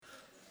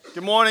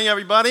Good morning,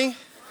 everybody.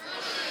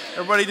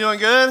 Everybody doing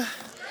good?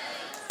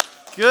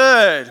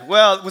 Good.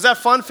 Well, was that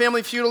fun?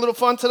 Family Feud, a little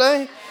fun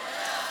today?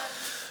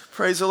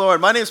 Praise the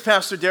Lord. My name is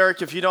Pastor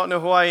Deryck. If you don't know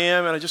who I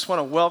am, and I just want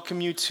to welcome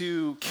you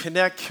to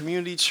Connect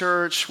Community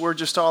Church. We're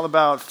just all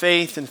about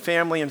faith and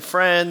family and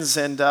friends,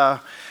 and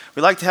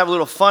we like to have a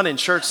little fun in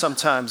church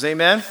sometimes.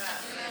 Amen?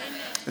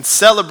 And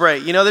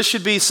celebrate. You know,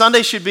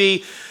 Sunday should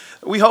be,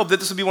 we hope that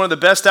this will be one of the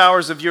best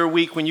hours of your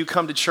week when you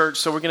come to church,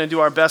 so we're going to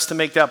do our best to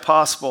make that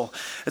possible.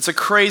 It's a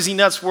crazy,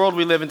 nuts world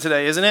we live in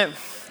today, isn't it?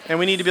 And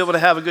we need to be able to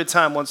have a good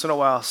time once in a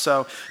while.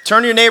 So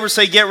turn to your neighbor,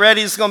 say, get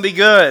ready, it's going to be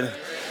good.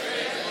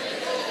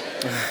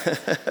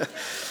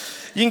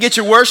 You can get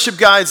your worship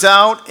guides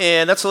out,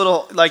 and that's a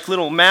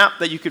little map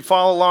that you could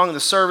follow along in the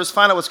service,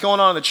 find out what's going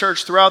on in the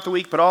church throughout the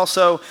week, but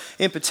also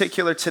in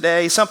particular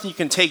today, something you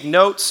can take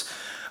notes.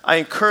 I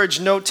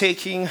encourage note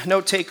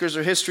takers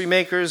or history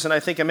makers, and I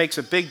think it makes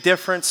a big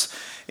difference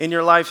in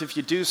your life if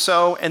you do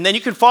so. And then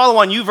you can follow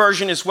on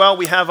YouVersion as well.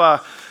 We have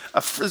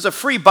there's a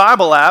free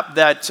Bible app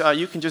that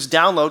you can just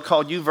download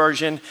called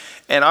YouVersion,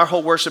 and our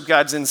whole worship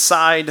guide's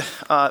inside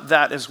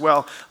that as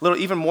well. A little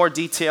even more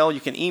detail. You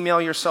can email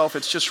yourself.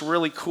 It's just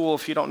really cool.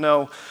 If you don't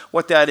know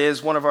what that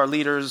is, one of our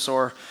leaders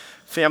or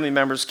family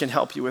members can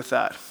help you with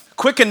that.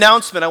 Quick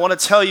announcement. I want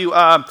to tell you,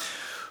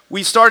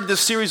 we started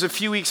this series a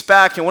few weeks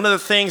back, and one of the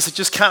things that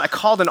just kind of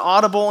called an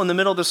audible in the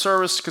middle of the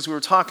service, because we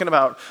were talking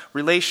about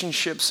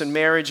relationships and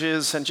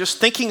marriages and just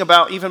thinking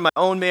about even my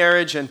own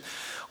marriage and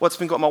what's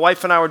been going on. My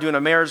wife and I were doing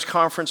a marriage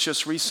conference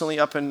just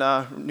recently up in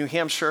New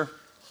Hampshire,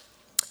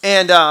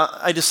 and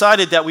I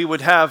decided that we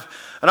would have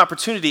an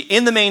opportunity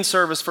in the main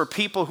service for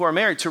people who are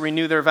married to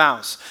renew their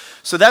vows.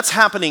 So that's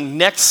happening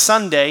next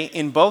Sunday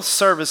in both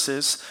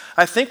services.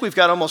 I think we've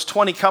got almost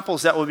 20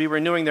 couples that will be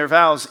renewing their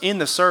vows in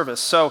the service.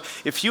 So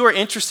if you are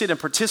interested in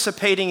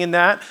participating in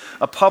that,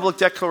 a public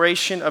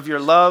declaration of your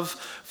love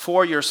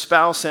for your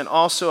spouse, and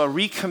also a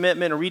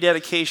recommitment, a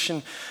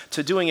rededication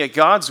to doing it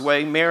God's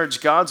way,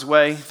 marriage God's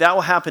way, that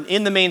will happen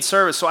in the main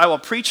service. So I will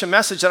preach a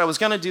message that I was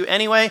going to do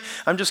anyway.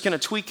 I'm just going to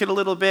tweak it a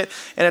little bit.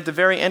 And at the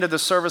very end of the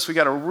service, we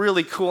got a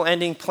really cool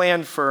ending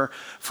planned for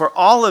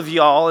all of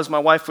y'all, as my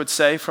wife would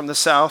say, from the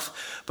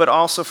South, but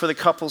also for the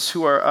couples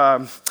who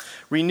are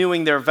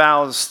renewing their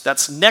vows.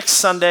 That's next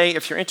Sunday.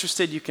 If you're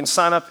interested, you can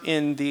sign up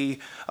in the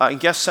in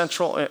Guest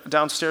Central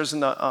downstairs in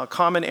the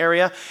common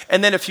area.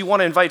 And then if you want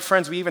to invite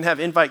friends, we even have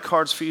invite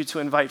cards for you to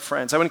invite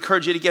friends. I would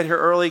encourage you to get here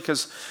early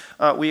because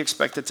we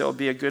expect that there will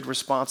be a good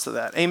response to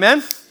that.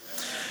 Amen?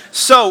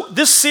 So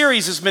this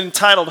series has been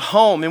entitled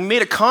Home, and we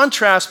made a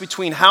contrast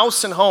between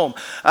house and home.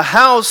 A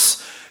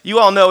house, you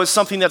all know, is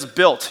something that's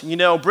built. You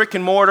know, brick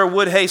and mortar,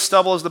 wood, hay,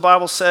 stubble, as the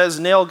Bible says,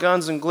 nail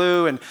guns and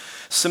glue and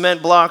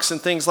cement blocks and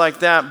things like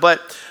that.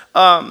 But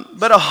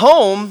a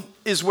home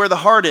is where the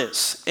heart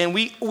is. And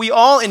we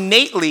all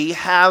innately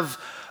have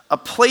a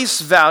place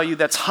value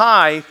that's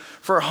high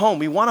for a home.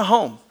 We want a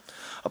home,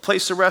 a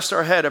place to rest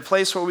our head, a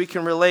place where we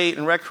can relate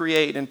and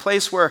recreate, and a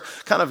place where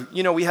kind of,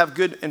 you know, we have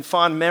good and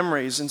fond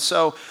memories. And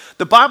so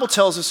the Bible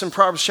tells us in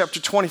Proverbs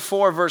chapter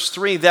 24, verse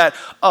 3, that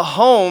a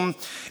home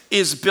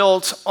is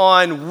built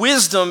on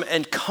wisdom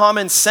and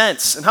common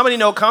sense. And how many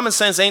know common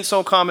sense ain't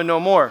so common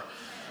no more?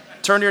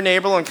 Turn to your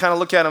neighbor and kind of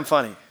look at him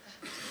funny.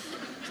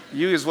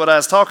 You is what I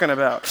was talking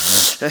about.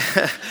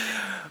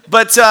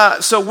 But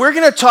so we're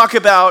going to talk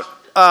about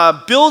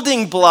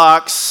building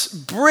blocks,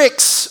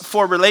 bricks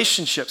for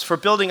relationships, for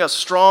building a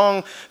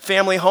strong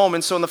family home.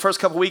 And so in the first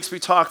couple weeks, we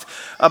talked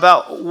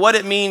about what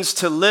it means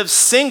to live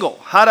single,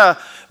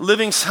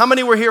 how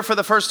many were here for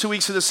the first 2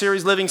 weeks of the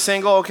series, Living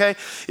Single, okay?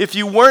 If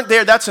you weren't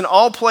there, that's an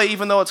all play,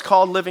 even though it's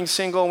called Living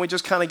Single, and we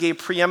just kind of gave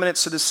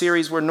preeminence to the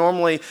series where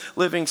normally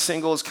Living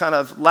Single is kind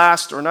of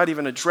last or not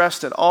even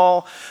addressed at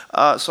all.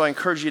 So I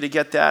encourage you to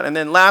get that. And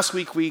then last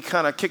week, we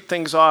kind of kicked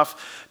things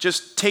off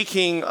just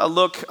taking a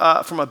look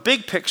from a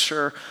big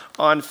picture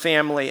on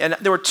family. And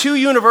there were two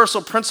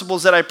universal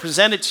principles that I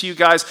presented to you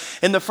guys.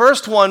 And the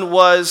first one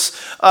was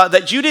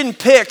that you didn't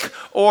pick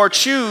or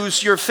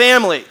choose your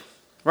family,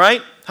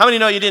 right? How many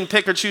know you didn't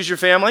pick or choose your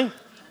family?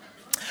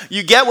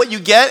 You get what you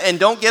get and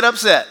don't get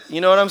upset.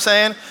 You know what I'm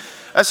saying?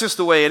 That's just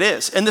the way it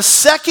is. And the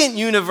second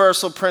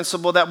universal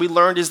principle that we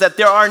learned is that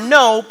there are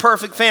no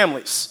perfect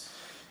families.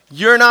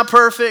 You're not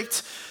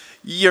perfect.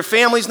 Your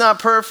family's not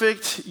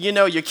perfect. You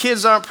know, your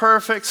kids aren't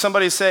perfect.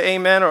 Somebody say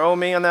amen or oh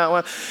me on that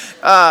one.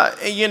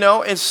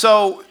 And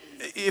so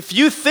if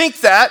you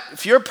think that,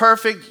 if you're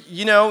perfect,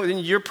 you know, then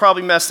you're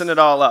probably messing it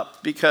all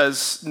up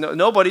because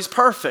nobody's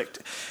perfect.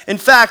 In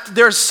fact,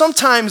 there's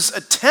sometimes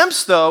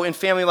attempts, though, in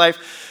family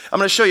life. I'm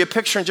going to show you a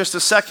picture in just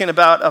a second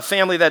about a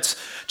family that's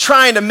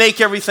trying to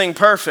make everything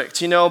perfect,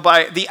 you know,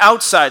 by the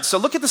outside. So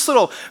look at this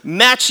little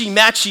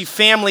matchy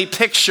family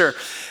picture.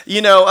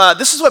 You know,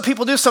 this is what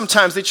people do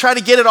sometimes. They try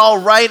to get it all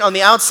right on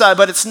the outside,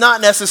 but it's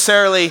not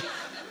necessarily.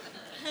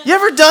 You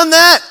ever done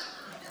that?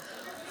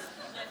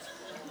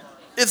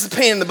 It's a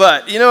pain in the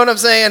butt. You know what I'm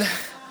saying?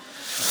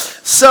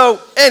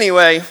 So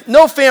anyway,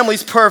 no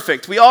family's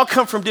perfect. We all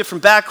come from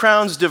different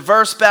backgrounds,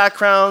 diverse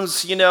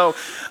backgrounds,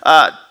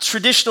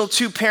 traditional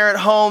two-parent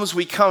homes.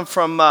 We come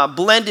from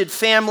blended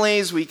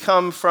families. We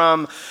come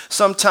from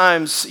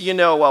sometimes,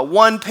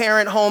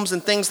 one-parent homes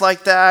and things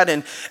like that.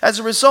 And as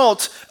a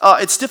result,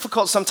 it's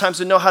difficult sometimes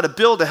to know how to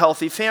build a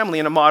healthy family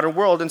in a modern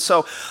world. And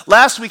so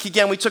last week,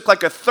 again, we took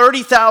like a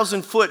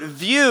 30,000-foot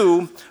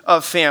view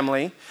of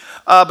family.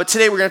 But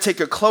today we're going to take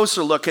a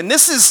closer look. And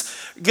this is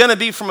going to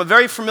be from a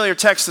very familiar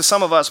text to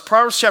some of us.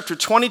 Proverbs chapter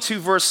 22,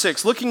 verse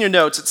 6. Look in your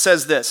notes. It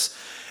says this.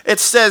 It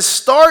says,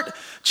 start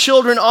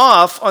children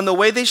off on the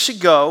way they should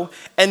go,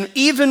 and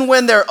even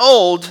when they're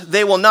old,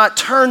 they will not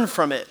turn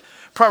from it.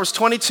 Proverbs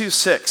 22,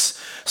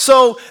 6.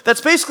 So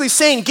that's basically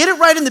saying, get it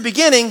right in the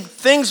beginning,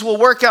 things will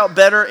work out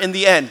better in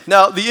the end.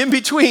 Now, the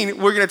in-between,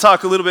 we're going to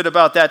talk a little bit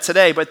about that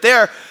today. But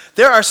there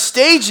are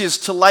stages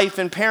to life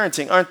and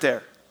parenting, aren't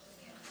there?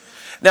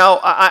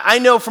 Now, I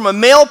know from a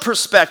male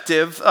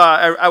perspective,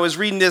 I was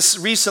reading this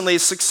recently,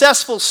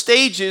 successful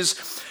stages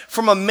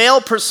from a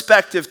male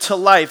perspective to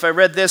life. I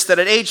read this, that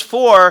at age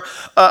 4,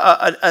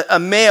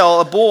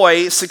 a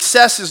boy,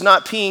 success is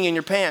not peeing in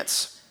your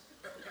pants.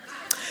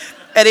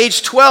 At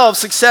age 12,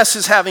 success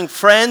is having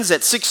friends.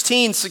 At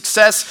 16,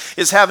 success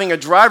is having a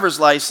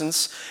driver's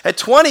license. At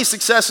 20,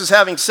 success is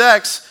having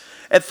sex.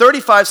 At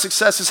 35,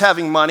 success is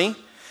having money.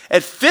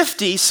 At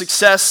 50,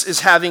 success is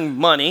having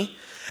money.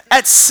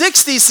 At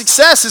 60,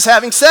 success is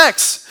having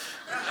sex.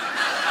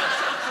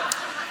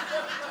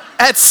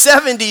 At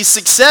 70,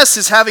 success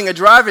is having a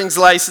driving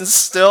license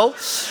still.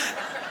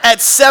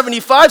 At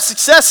 75,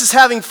 success is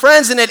having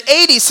friends. And at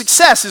 80,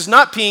 success is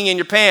not peeing in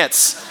your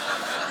pants.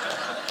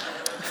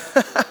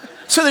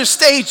 So there's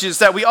stages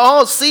that we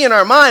all see in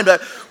our mind,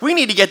 but we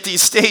need to get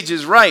these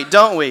stages right,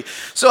 don't we?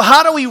 So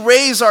how do we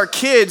raise our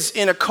kids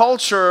in a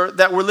culture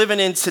that we're living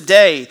in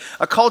today,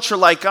 a culture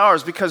like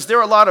ours? Because there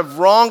are a lot of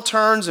wrong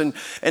turns and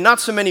not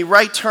so many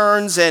right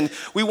turns, and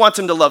we want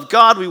them to love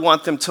God. We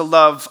want them to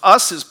love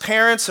us as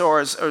parents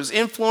or as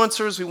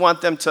influencers. We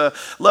want them to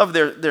love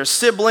their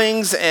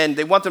siblings, and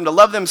they want them to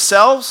love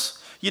themselves,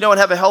 and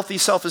have a healthy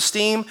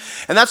self-esteem.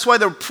 And that's why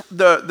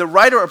the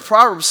writer of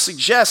Proverbs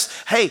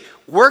suggests, hey,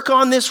 work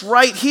on this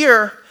right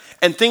here,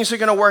 and things are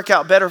going to work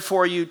out better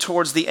for you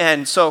towards the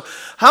end. So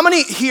how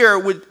many here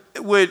would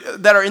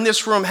that are in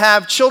this room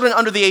have children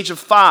under the age of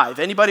 5?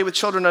 Anybody with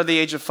children under the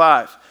age of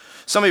 5?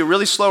 Some of you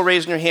really slow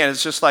raising your hand.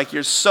 It's just like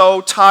you're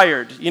so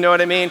tired. You know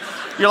what I mean?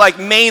 You're like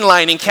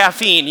mainlining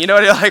caffeine. You know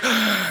what I mean? Like,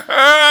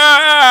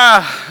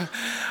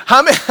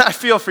 How many? I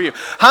feel for you.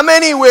 How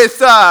many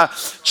with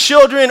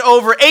children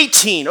over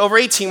 18? Over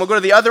 18, we'll go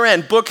to the other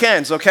end,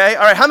 bookends, okay?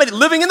 All right, how many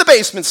living in the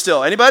basement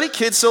still? Anybody?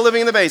 Kids still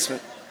living in the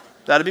basement?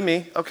 That'd be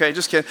me. Okay,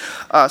 just kidding.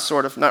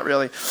 Sort of, not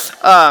really.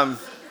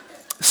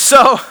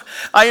 So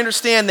I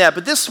understand that.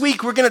 But this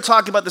week, we're going to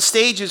talk about the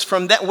stages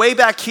from that way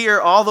back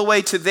here all the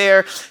way to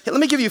there. Hey, let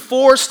me give you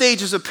 4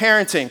 stages of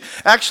parenting.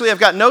 Actually, I've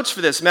got notes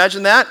for this.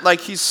 Imagine that.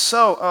 Like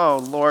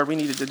oh, Lord, we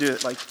needed to do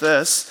it like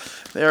this.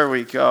 There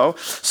we go.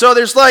 So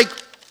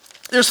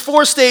there's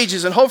 4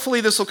 stages, and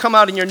hopefully this will come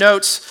out in your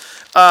notes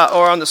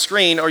or on the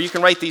screen, or you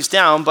can write these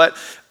down. But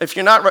if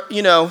you're not,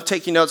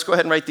 taking notes, go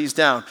ahead and write these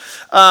down.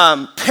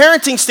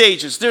 Parenting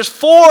stages. There's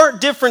 4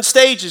 different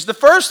stages. The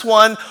first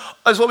one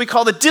is what we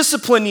call the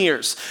discipline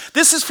years.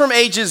 This is from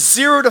ages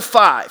 0 to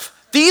 5.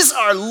 These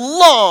are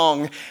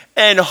long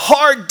and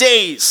hard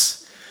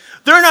days.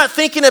 They're not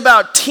thinking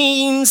about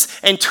teens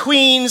and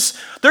tweens.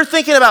 They're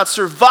thinking about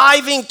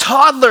surviving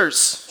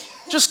toddlers.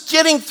 Just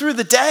getting through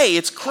the day.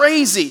 It's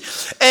crazy.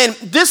 And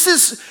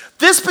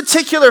this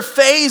particular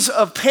phase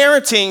of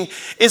parenting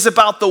is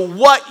about the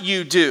what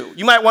you do.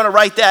 You might want to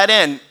write that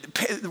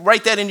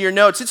into your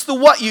notes. It's the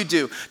what you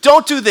do.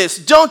 Don't do this.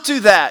 Don't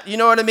do that. You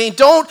know what I mean?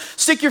 Don't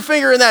stick your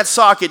finger in that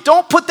socket.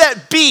 Don't put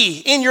that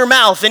bee in your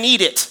mouth and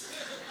eat it.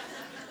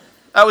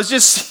 I was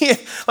just seeing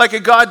like a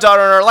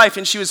goddaughter in our life,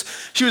 and she was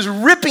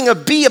ripping a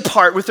bee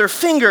apart with her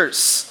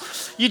fingers.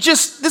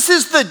 This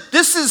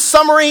is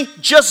summary,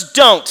 just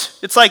don't.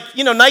 It's like,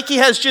 Nike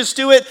has just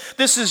do it.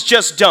 This is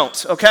just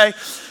don't, okay?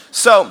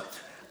 So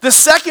the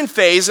second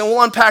phase, and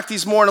we'll unpack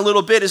these more in a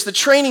little bit, is the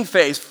training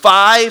phase,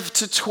 5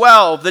 to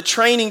 12, the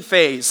training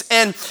phase.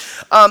 And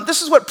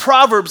this is what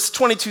Proverbs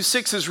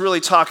 22:6 is really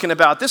talking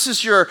about. This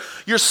is your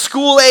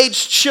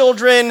school-age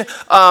children.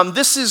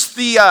 This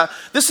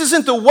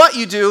isn't the what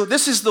you do.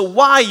 This is the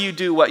why you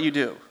do what you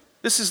do.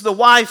 This is the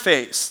why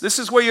phase. This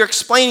is where you're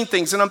explaining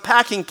things and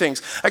unpacking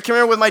things. I can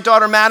remember with my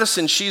daughter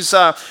Madison, she's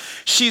a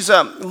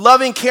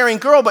loving, caring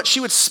girl, but she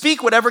would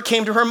speak whatever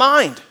came to her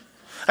mind.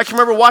 I can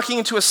remember walking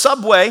into a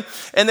Subway,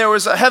 and there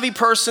was a heavy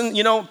person,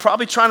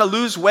 probably trying to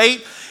lose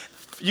weight.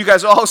 You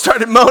guys all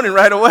started moaning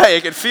right away.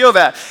 I could feel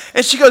that.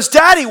 And she goes,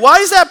 "Daddy, why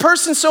is that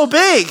person so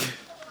big?"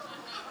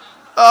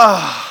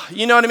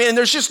 You know what I mean? And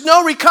there's just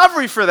no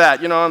recovery for that.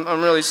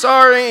 I'm really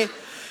sorry.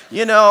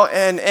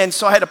 And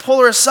so I had to pull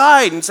her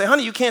aside and say,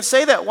 "Honey, you can't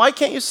say that. Why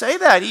can't you say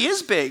that? He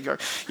is big."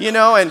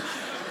 And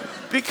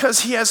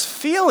Because he has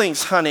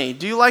feelings, honey.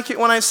 Do you like it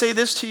when I say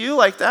this to you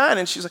like that?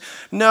 And she's like,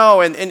 no.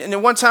 And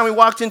then one time we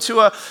walked into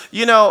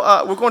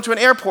we're going to an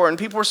airport and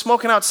people were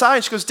smoking outside.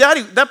 And she goes,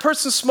 Daddy, that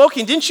person's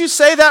smoking. Didn't you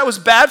say that was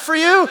bad for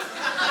you?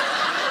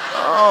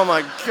 Oh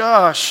my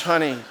gosh,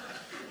 honey.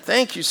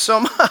 Thank you so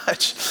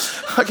much.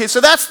 Okay,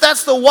 so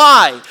that's the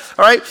why,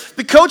 all right?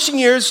 The coaching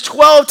year is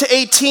 12 to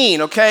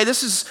 18, okay?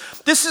 This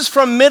is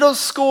from middle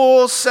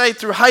school, say,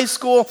 through high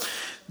school.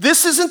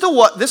 This isn't the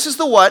what, this is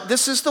the what,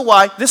 this is the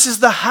why, this is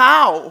the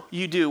how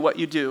you do what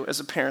you do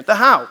as a parent, the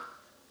how.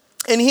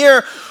 And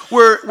here,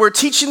 we're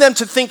teaching them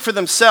to think for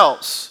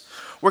themselves.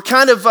 We're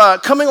kind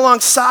of coming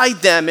alongside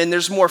them, and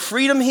there's more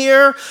freedom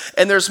here,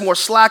 and there's more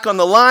slack on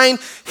the line.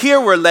 Here,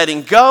 we're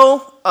letting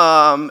go.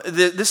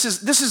 This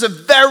is a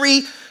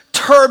very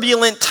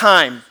turbulent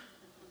time.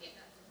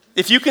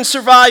 If you can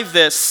survive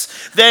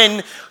this,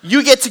 then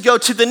you get to go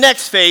to the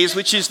next phase,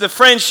 which is the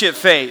friendship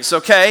phase,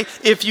 okay?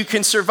 If you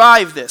can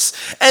survive this.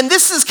 And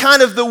this is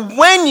kind of the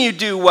when you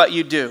do what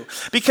you do.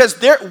 Because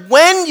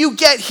when you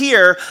get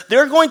here,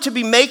 they're going to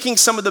be making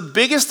some of the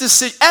biggest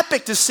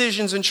epic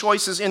decisions and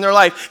choices in their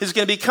life is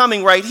going to be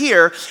coming right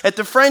here at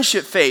the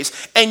friendship phase.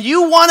 And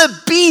you want to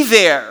be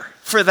there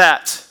for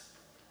that.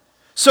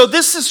 So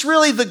this is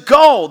really the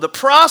goal, the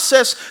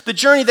process, the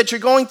journey that you're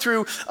going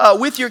through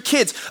with your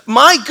kids.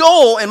 My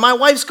goal and my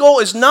wife's goal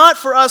is not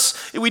for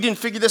us, we didn't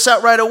figure this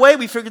out right away,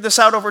 we figured this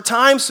out over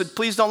time, so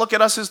please don't look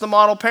at us as the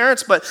model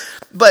parents, but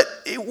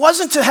it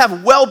wasn't to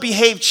have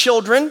well-behaved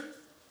children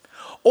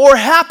or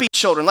happy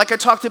children. Like I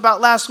talked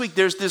about last week,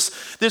 there's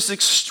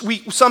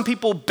some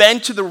people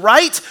bend to the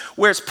right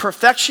where it's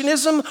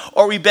perfectionism,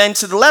 or we bend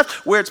to the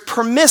left where it's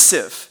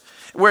permissive,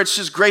 where it's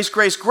just grace,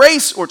 grace,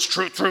 grace, or it's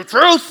truth, truth,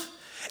 truth.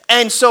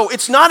 And so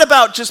it's not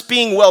about just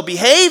being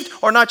well-behaved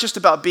or not just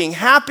about being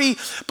happy,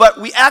 but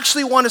we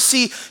actually want to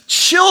see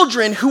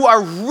children who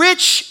are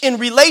rich in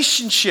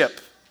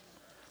relationship.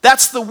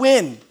 That's the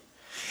win.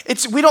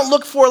 We don't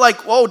look for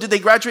like, whoa, did they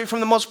graduate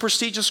from the most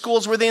prestigious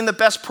schools? Were they in the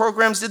best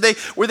programs? Are they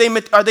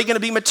going to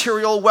be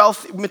materially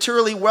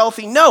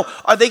wealthy? No.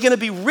 Are they going to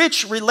be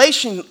rich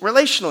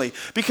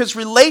relationally? Because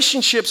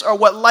relationships are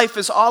what life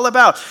is all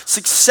about.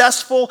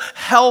 Successful,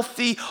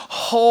 healthy,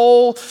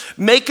 whole,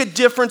 make a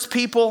difference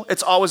people.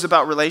 It's always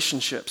about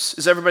relationships.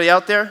 Is everybody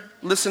out there?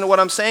 Listen to what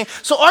I'm saying.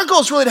 So our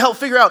goal is really to help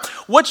figure out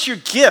what's your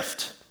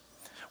gift.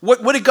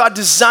 What did God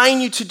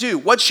design you to do?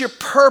 What's your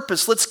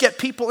purpose? Let's get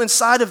people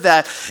inside of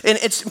that. And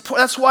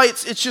that's why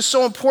it's just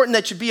so important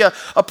that you be a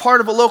part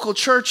of a local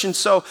church. And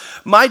so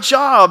my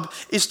job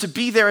is to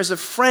be there as a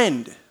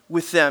friend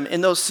with them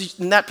in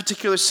that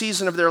particular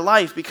season of their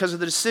life because of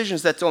the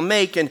decisions that they'll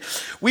make. And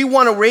we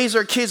want to raise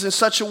our kids in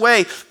such a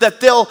way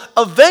that they'll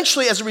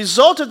eventually, as a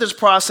result of this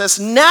process,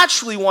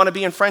 naturally want to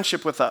be in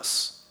friendship with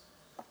us.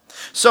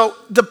 So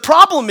the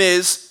problem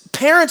is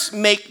parents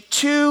make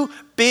two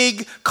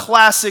big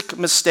classic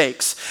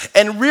mistakes.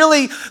 And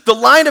really, the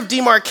line of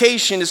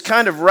demarcation is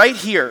kind of right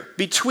here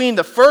between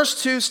the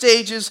first two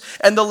stages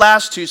and the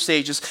last two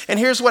stages. And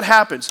here's what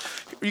happens.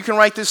 You can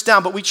write this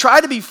down, but we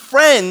try to be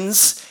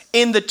friends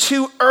in the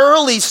two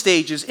early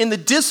stages. In the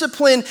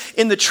discipline,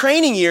 in the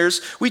training years,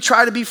 we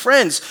try to be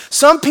friends.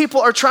 Some people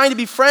are trying to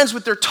be friends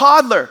with their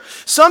toddler.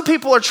 Some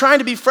people are trying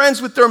to be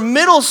friends with their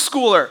middle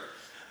schooler.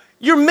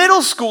 Your middle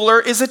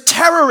schooler is a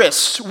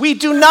terrorist. We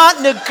do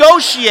not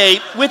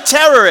negotiate with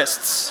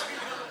terrorists.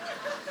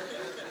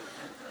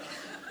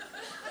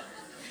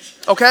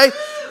 Okay?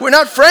 We're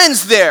not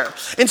friends there.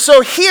 And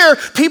so here,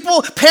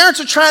 parents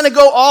are trying to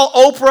go all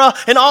Oprah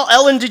and all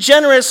Ellen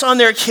DeGeneres on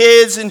their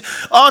kids and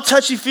all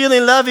touchy-feely,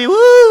 lovey,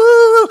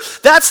 woo.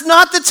 That's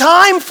not the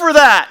time for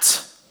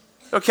that.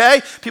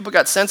 Okay? People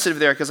got sensitive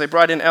there because I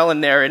brought in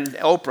Ellen there and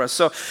Oprah.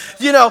 So,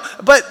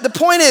 but the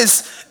point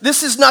is,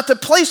 this is not the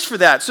place for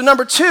that. So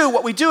number two,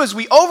 what we do is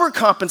we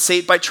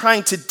overcompensate by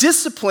trying to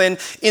discipline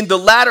in the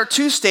latter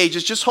two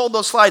stages. Just hold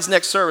those slides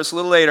next service a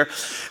little later.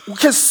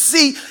 Because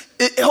see,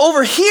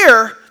 over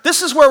here,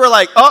 this is where we're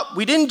like, oh,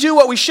 we didn't do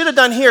what we should have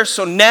done here,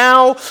 so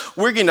now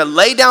we're going to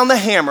lay down the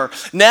hammer.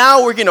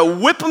 Now we're going to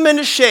whip them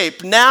into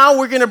shape. Now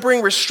we're going to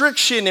bring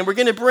restriction, and we're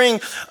going to bring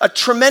a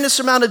tremendous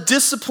amount of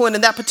discipline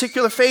in that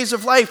particular phase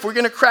of life. We're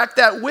going to crack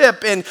that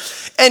whip. And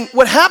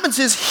what happens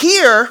is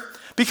here,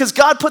 because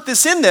God put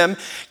this in them,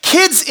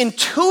 kids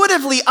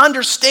intuitively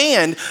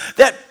understand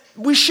that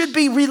we should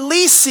be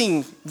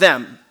releasing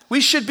them. We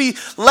should be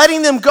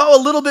letting them go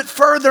a little bit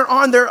further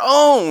on their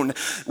own.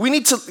 We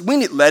need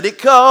let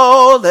it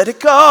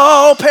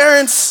go,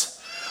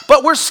 parents.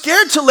 But we're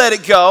scared to let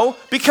it go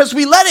because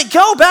we let it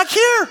go back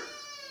here.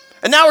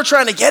 And now we're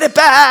trying to get it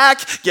back.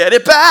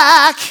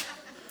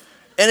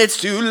 And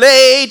it's too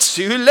late.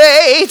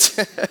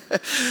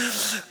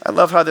 I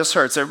love how this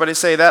hurts. Everybody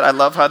say that? I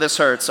love how this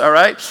hurts, all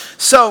right?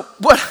 So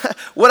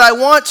what I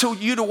want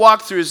you to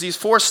walk through is these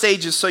four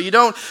stages so you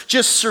don't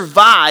just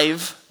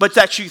survive, but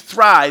that you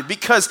thrive.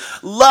 Because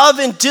love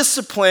and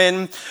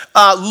discipline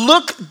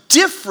look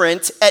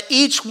different at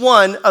each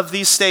one of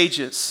these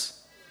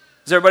stages.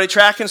 Is everybody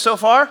tracking so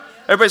far?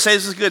 Everybody say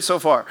this is good so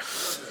far.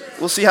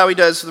 We'll see how he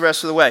does the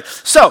rest of the way.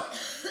 So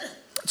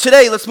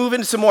today, let's move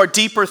into some more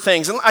deeper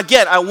things. And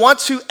again, I want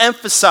to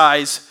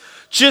emphasize,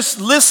 just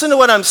listen to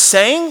what I'm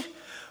saying.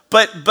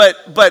 But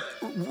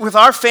with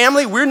our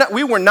family,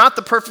 we were not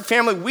the perfect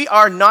family. We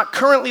are not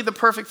currently the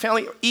perfect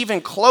family, even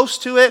close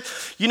to it.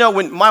 You know,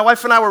 when my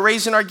wife and I were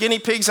raising our guinea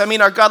pigs,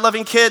 our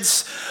God-loving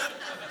kids,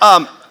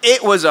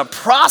 it was a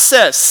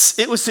process.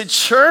 It was a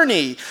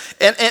journey.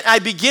 And I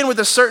begin with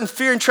a certain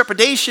fear and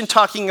trepidation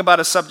talking about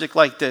a subject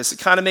like this. It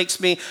kind of makes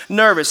me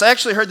nervous. I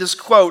actually heard this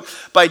quote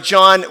by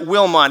John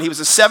Wilmot. He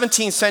was a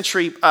 17th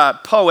century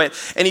poet,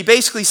 and he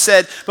basically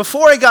said,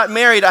 before I got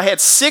married, I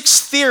had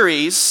 6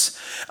 theories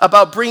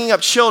about bringing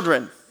up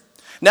children.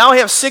 Now I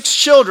have 6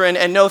 children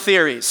and no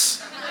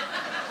theories.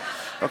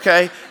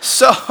 Okay?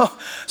 So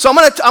I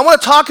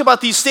want to talk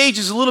about these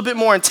stages a little bit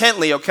more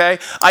intently, okay?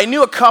 I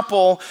knew a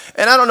couple,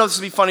 and I don't know if this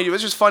would be funny to you,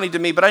 it's just funny to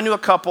me, but I knew a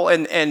couple,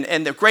 and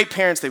they're great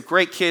parents, they have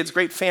great kids,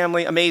 great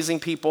family, amazing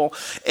people,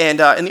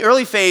 and in the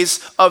early phase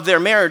of their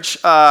marriage,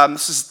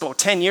 this is about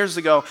 10 years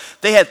ago,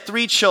 they had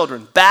 3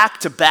 children, back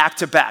to back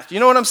to back. You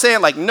know what I'm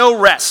saying? Like no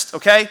rest,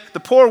 okay? The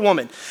poor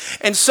woman.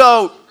 And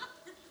so,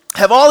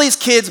 have all these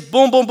kids,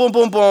 boom, boom, boom,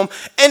 boom, boom,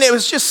 and it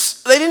was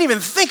just, they didn't even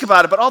think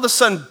about it, but all of a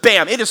sudden,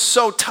 bam, it is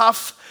so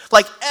tough.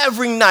 Like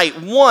every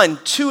night, 1,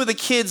 2 of the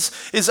kids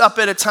is up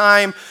at a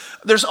time.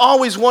 There's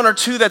always 1 or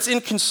 2 that's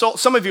inconsolable.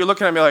 Some of you are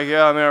looking at me like,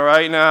 yeah, I'm there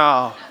right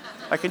now.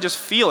 I can just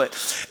feel it.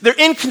 They're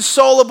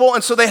inconsolable,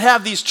 and so they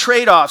have these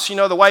trade-offs. You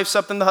know, the wife's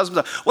up and the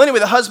husband's up. Well, anyway,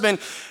 the husband,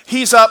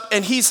 he's up,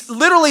 and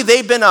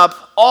they've been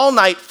up all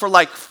night for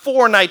like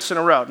 4 nights in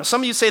a row. Now, some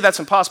of you say that's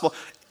impossible.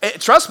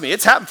 Trust me,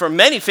 it's happened for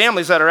many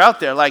families that are out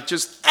there, like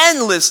just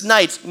endless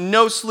nights,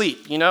 no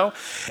sleep, you know?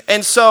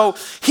 And so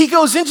he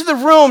goes into the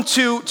room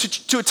to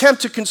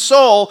attempt to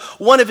console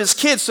one of his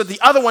kids so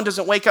the other one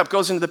doesn't wake up,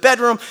 goes into the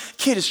bedroom,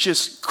 kid is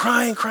just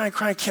crying,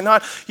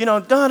 cannot,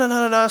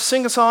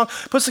 sing a song,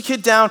 puts the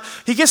kid down.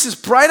 He gets this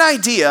bright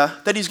idea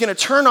that he's going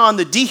to turn on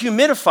the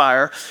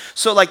dehumidifier,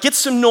 so like get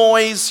some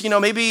noise,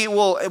 maybe it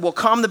will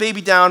calm the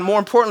baby down. More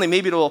importantly,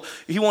 maybe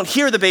he won't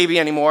hear the baby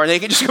anymore and they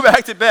can just go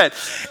back to bed.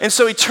 And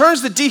so he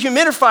turns the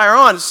dehumidifier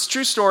on, it's a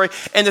true story,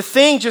 and the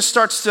thing just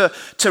starts to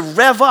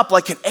rev up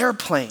like an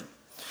airplane.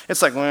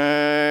 It's like, and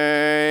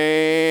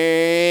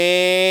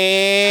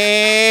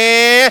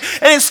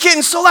it's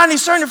getting so loud and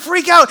he's starting to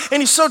freak out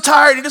and he's so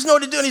tired, he doesn't know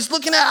what to do and he's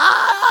looking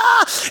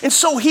at, and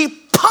so he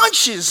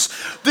punches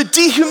the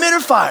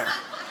dehumidifier.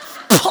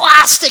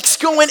 Plastics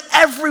going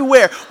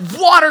everywhere.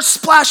 Water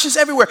splashes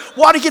everywhere.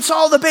 Water gets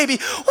all the baby.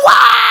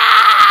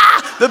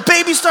 Wah! The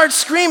baby starts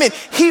screaming.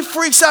 He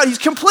freaks out. He's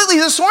completely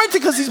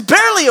disoriented because he's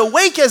barely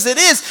awake as it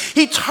is.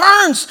 He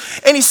turns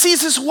and he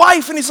sees his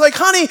wife and he's like,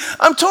 honey,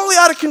 I'm totally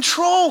out of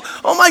control.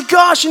 Oh my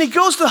gosh. And he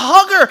goes to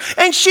hug her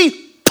and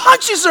she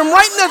punches him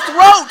right in the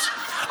throat.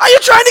 Are you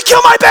trying to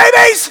kill my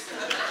babies?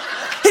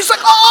 He's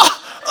like, oh,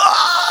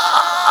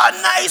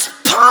 nice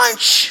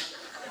punch.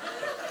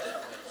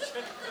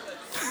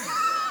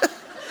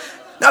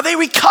 Now, they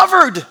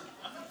recovered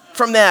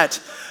from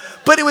that.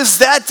 But it was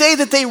that day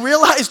that they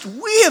realized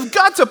we have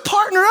got to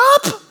partner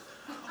up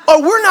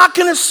or we're not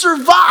going to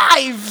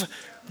survive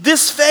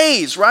this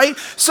phase, right?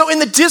 So in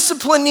the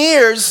discipline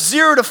years,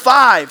 0 to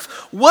 5,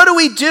 what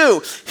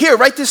do? Here,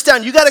 write this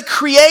down. You got to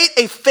create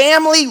a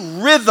family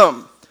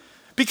rhythm.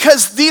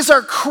 Because these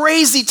are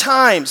crazy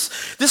times.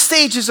 This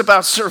stage is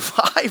about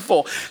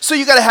survival. So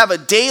you got to have a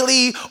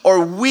daily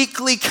or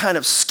weekly kind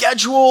of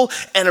schedule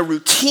and a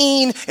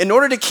routine in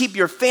order to keep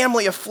your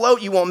family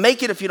afloat. You won't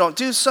make it if you don't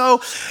do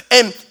so.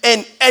 And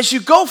as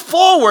you go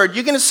forward,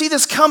 you're going to see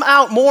this come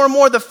out more and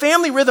more. The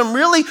family rhythm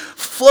really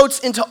floats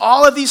into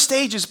all of these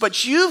stages.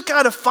 But you've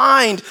got to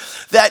find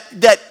that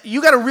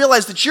you got to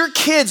realize that your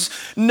kids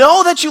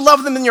know that you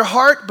love them in your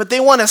heart, but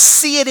they want to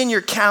see it in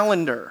your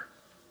calendar.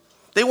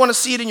 They want to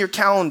see it in your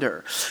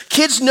calendar.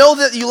 Kids know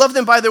that you love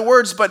them by their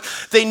words, but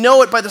they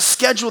know it by the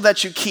schedule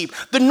that you keep.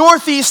 The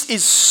Northeast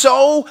is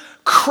so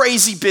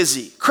crazy.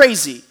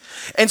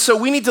 And so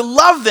we need to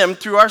love them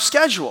through our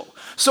schedule.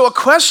 So a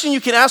question you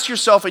can ask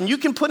yourself, and you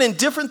can put in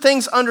different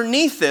things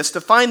underneath this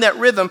to find that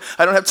rhythm.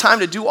 I don't have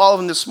time to do all of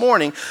them this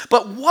morning,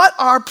 but what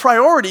are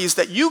priorities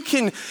that you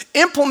can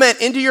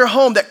implement into your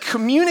home that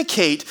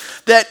communicate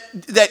that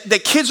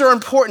kids are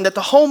important, that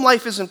the home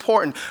life is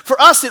important? For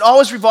us, it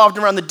always revolved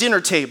around the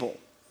dinner table.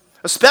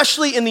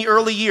 Especially in the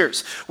early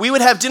years. We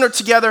would have dinner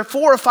together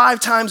 4 or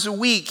 5 times a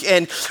week,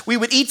 and we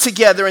would eat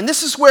together, and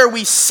this is where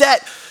we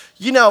set,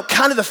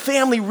 kind of the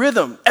family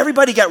rhythm.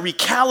 Everybody got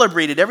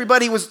recalibrated.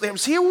 Everybody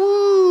was here,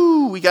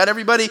 woo! We got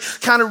everybody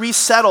kind of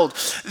resettled.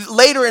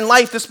 Later in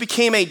life, this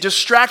became a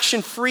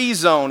distraction-free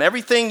zone.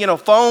 Everything,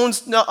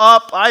 phones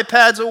up,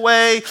 iPads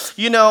away,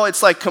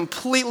 it's like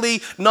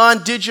completely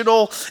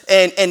non-digital,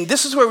 and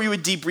this is where we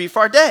would debrief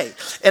our day.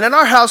 And in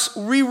our house,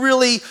 we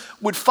really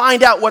would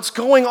find out what's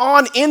going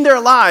on in their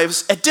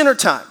lives at dinner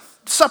time,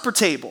 supper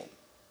table.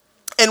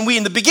 And we,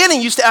 in the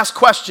beginning, used to ask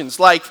questions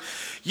like,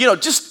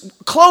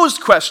 just closed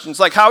questions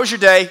like, how was your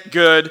day?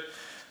 Good.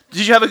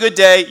 Did you have a good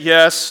day?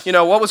 Yes.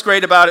 What was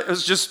great about it? It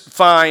was just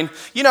fine.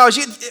 We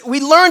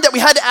learned that we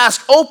had to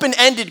ask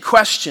open-ended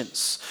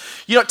questions.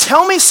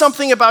 Tell me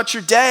something about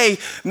your day,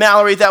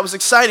 Mallory, that was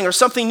exciting, or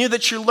something new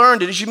that you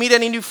learned. Did you meet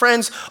any new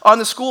friends on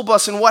the school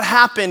bus, and what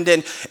happened?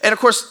 And of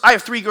course, I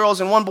have 3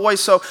 girls and 1 boy,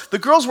 so the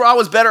girls were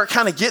always better at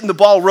kind of getting the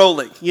ball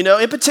rolling,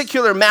 in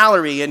particular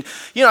Mallory. And,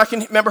 I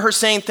can remember her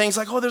saying things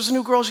like, oh, there's a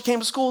new girl, she came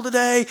to school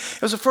today.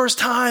 It was her first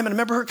time, and I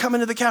remember her coming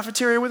to the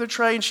cafeteria with her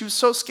tray, and she was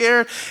so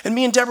scared. And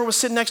me and Deborah were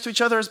sitting next to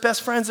each other as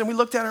best friends, and we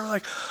looked at her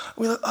like,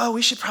 oh,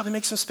 we should probably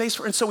make some space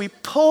for her. And so we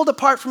pulled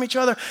apart from each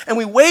other, and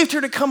we waved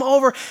her to come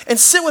over and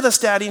sit with us,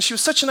 Daddy. And she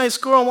was such a nice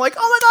girl. And we're like,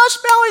 oh my gosh,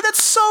 Mallory,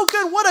 that's so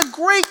good. What a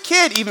great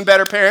kid. Even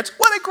better parents.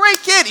 What a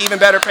great kid. Even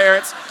better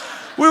parents.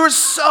 We were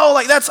so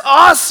like, that's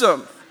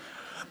awesome.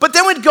 But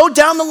then we'd go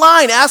down the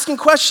line asking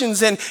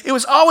questions, and it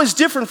was always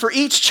different for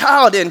each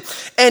child. And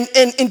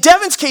in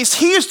Devin's case,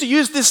 he used to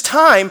use this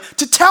time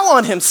to tell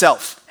on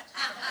himself.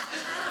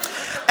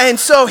 And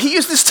so he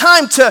used this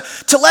time to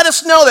let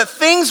us know that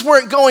things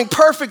weren't going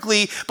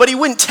perfectly, but he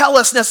wouldn't tell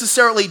us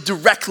necessarily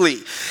directly.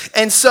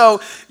 And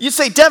so you'd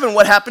say, Devin,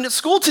 what happened at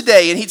school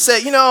today? And he'd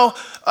say, Dad,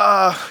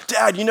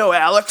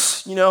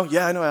 Alex?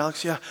 Yeah, I know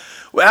Alex, yeah.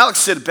 Well, Alex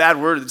said a bad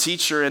word to the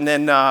teacher, and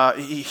then,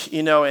 he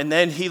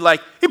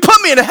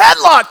put me in a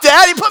headlock,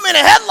 Dad. He put me in a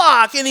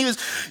headlock, and he was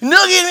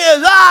nugging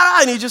me,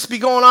 and he'd just be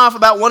going off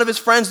about one of his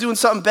friends doing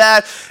something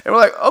bad. And we're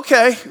like,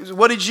 okay,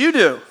 what did you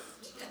do?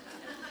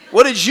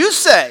 What did you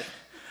say?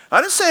 I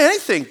didn't say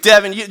anything.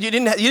 Devin, you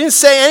didn't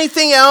say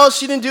anything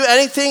else. You didn't do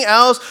anything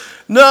else.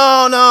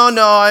 No.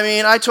 I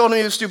mean, I told him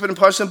he was stupid and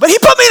punched him, but he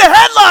put me in a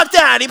headlock,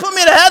 Dad. He put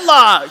me in a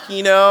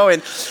headlock,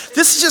 And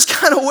this is just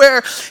kind of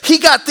where he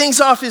got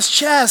things off his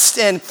chest.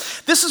 And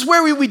this is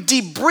where we would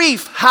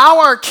debrief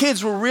how our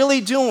kids were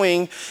really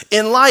doing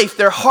in life.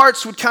 Their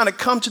hearts would kind of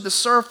come to the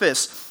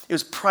surface. It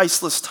was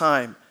priceless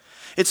time.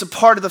 It's a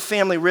part of the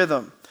family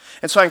rhythm.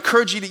 And so I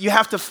encourage you that you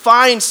have to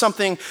find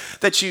something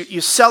that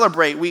you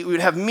celebrate. We would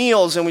have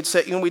meals, and we'd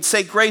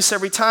say grace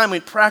every time.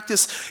 We'd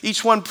practice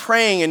each one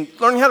praying and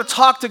learning how to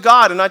talk to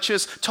God and not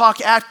just talk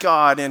at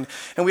God. And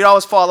we'd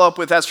always follow up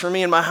with, as for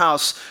me and my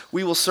house,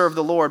 we will serve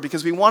the Lord,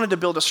 because we wanted to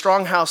build a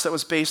strong house that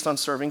was based on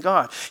serving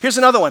God. Here's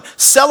another one.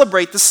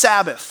 Celebrate the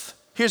Sabbath.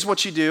 Here's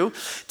what you do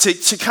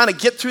to kind of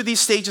get through these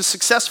stages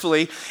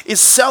successfully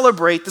is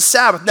celebrate the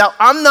Sabbath. Now,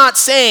 I'm not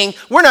saying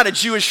we're not a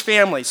Jewish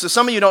family. So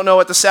some of you don't know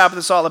what the Sabbath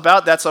is all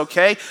about. That's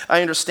okay.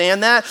 I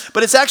understand that.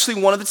 But it's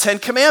actually one of the 10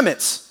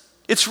 commandments.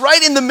 It's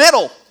right in the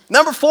middle.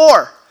 Number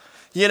 4.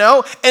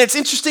 And it's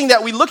interesting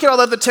that we look at all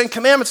the other 10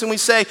 commandments and we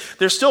say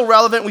they're still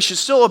relevant. We should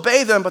still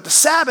obey them. But the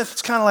Sabbath,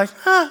 it's kind of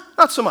like,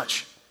 not so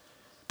much.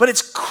 But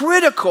it's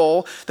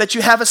critical that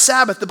you have a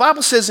Sabbath. The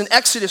Bible says in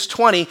Exodus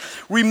 20,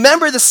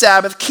 remember the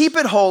Sabbath, keep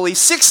it holy.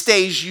 6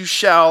 days you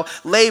shall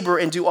labor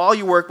and do all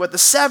your work, but the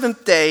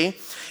 7th day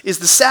is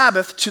the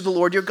Sabbath to the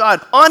Lord your God.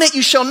 On it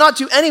you shall not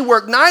do any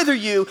work, neither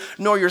you,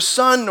 nor your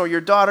son, nor your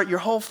daughter. Your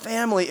whole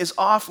family is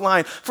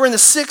offline. For in the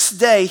 6th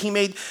day he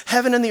made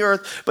heaven and the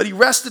earth, but he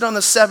rested on the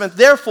 7th.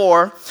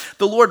 Therefore,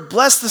 the Lord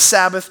blessed the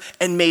Sabbath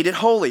and made it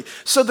holy.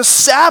 So the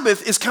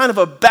Sabbath is kind of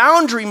a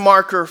boundary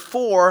marker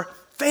for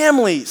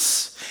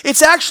families.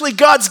 It's actually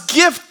God's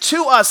gift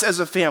to us as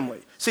a family.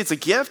 See, it's a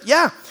gift?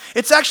 Yeah.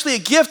 It's actually a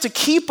gift to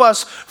keep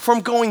us from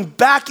going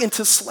back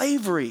into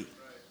slavery.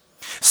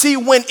 See,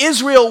 when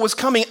Israel was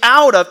coming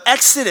out of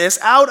Exodus,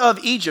 out of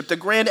Egypt, the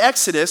grand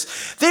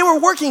Exodus, they were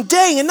working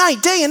day and night,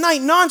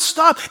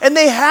 nonstop, and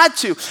they had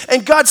to.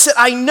 And God said,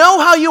 I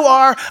know how you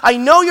are. I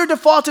know your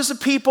default as a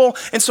people,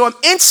 and so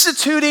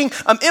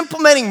I'm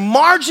implementing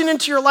margin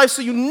into your life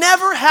so you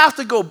never have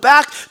to go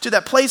back to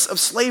that place of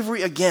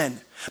slavery again.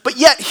 But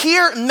yet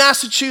here in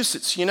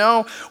Massachusetts,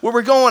 where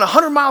we're going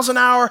 100 miles an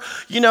hour,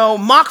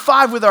 Mach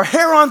 5 with our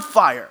hair on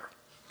fire.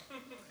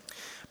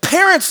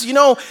 Parents,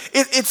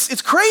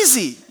 it's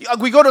crazy.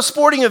 We go to a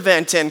sporting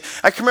event, and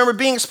I can remember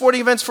being at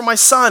sporting events for my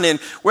son, and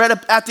we're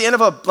at the end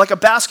of a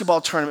basketball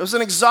tournament. It was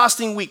an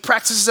exhausting week,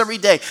 practices every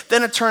day,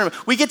 then a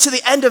tournament. We get to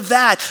the end of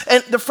that,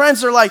 and the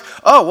friends are like,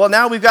 oh, well,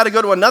 now we've got to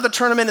go to another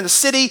tournament in the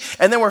city,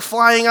 and then we're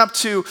flying up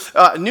to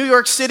New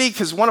York City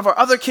because one of our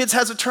other kids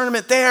has a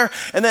tournament there,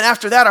 and then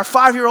after that, our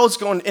 5-year-old's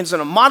going into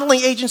a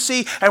modeling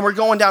agency, and we're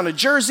going down to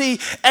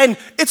Jersey, and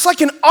it's like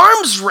an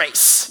arms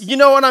race, you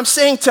know what I'm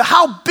saying, to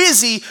how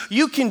busy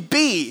you can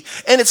be.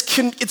 And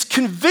it's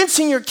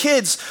convincing your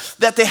kids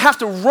that they have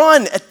to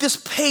run at this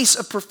pace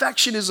of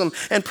perfectionism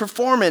and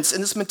performance,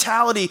 and this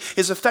mentality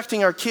is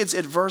affecting our kids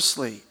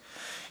adversely.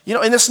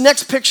 In this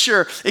next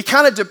picture, it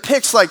kind of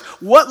depicts like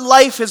what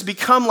life has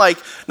become like,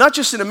 not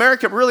just in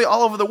America, but really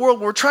all over the world.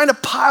 We're trying to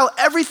pile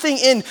everything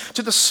in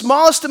to the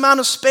smallest amount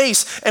of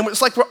space, and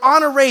it's like we're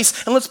on a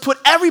race, and let's put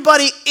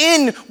everybody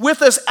in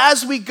with us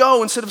as we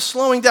go instead of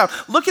slowing down.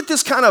 Look at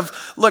this kind of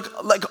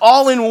like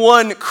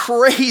all-in-one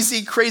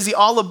crazy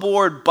all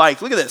aboard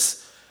bike. Look at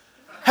this.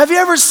 Have you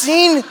ever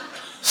seen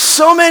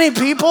so many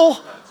people?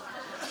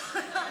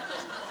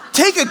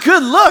 Take a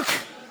good look.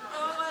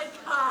 Oh my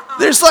God.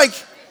 There's like,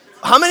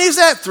 how many is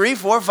that? 3,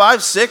 4,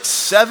 5, 6,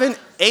 7,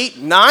 8,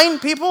 9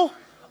 people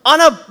on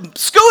a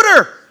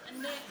scooter.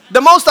 The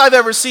most I've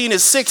ever seen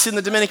is 6 in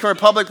the Dominican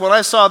Republic. When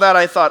I saw that,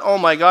 I thought, oh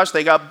my gosh,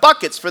 they got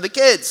buckets for the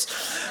kids.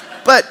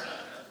 But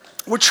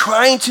We're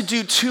trying to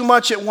do too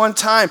much at one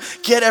time,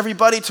 get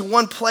everybody to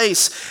one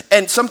place.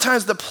 And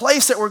sometimes the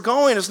place that we're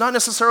going is not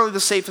necessarily the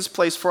safest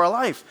place for our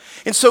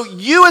life. And so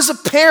you as a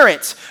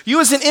parent, you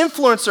as an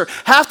influencer,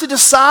 have to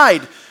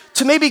decide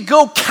to maybe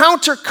go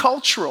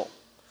countercultural.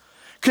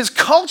 Because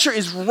culture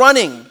is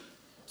running,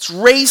 it's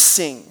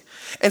racing.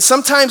 And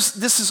sometimes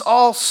this is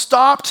all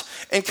stopped,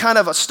 and kind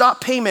of a stop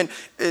payment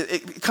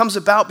it comes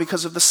about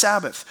because of the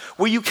Sabbath,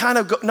 where you kind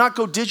of not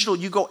go digital,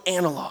 you go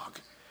analog.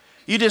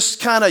 You just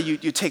kind of,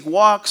 you take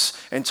walks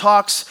and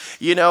talks,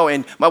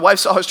 and my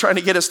wife's always trying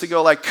to get us to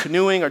go like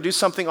canoeing or do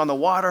something on the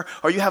water,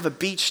 or you have a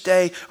beach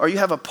day, or you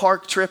have a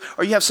park trip,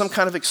 or you have some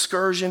kind of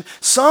excursion,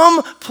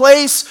 some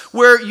place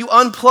where you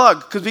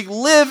unplug, because we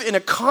live in a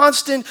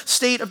constant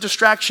state of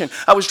distraction.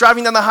 I was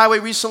driving down the highway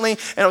recently,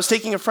 and I was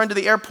taking a friend to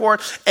the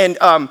airport, and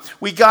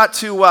we got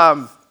to,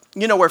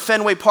 where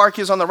Fenway Park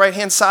is on the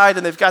right-hand side,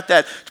 and they've got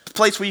that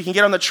place where you can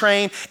get on the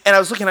train, and I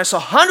was looking, I saw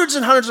hundreds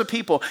and hundreds of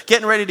people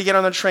getting ready to get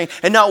on the train,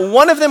 and not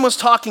one of them was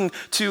talking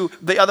to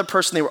the other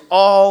person. They were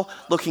all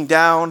looking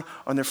down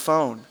on their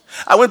phone.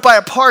 I went by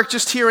a park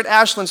just here in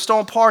Ashland,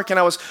 Stone Park, and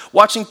I was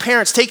watching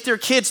parents take their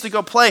kids to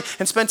go play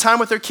and spend time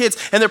with their kids,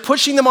 and they're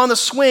pushing them on the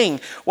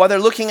swing while they're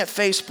looking at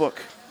Facebook.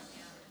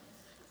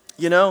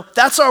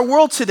 That's our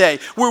world today.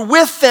 We're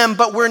with them,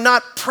 but we're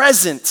not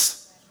present.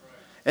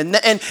 And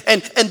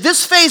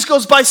this phase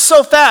goes by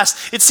so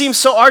fast. It seems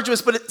so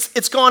arduous, but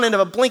it's gone in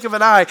a blink of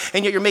an eye,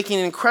 and yet you're making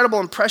an incredible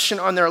impression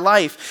on their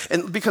life.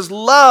 And because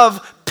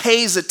love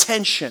pays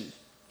attention.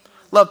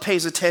 Love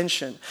pays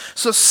attention.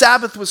 So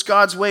Sabbath was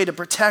God's way to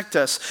protect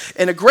us.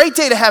 And a great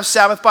day to have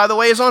Sabbath, by the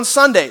way, is on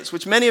Sundays,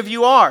 which many of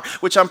you are,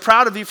 which I'm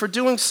proud of you for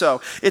doing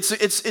so.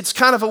 It's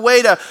kind of a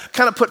way to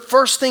kind of put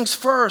first things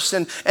first.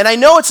 And I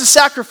know it's a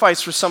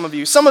sacrifice for some of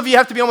you. Some of you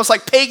have to be almost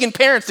like pagan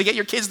parents to get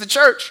your kids to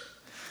church.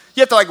 You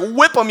have to like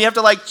whip them. You have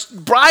to like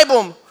bribe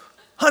them.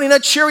 Honey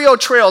Nut Cheerio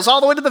trails all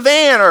the way to the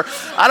van, or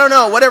I don't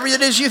know, whatever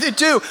it is you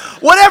do.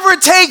 Whatever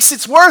it takes,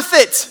 it's worth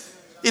it.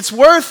 It's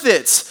worth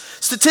it.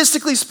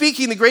 Statistically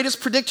speaking, the greatest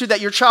predictor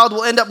that your child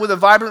will end up with a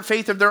vibrant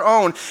faith of their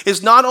own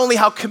is not only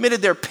how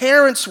committed their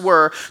parents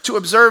were to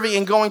observing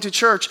and going to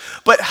church,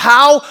 but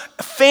how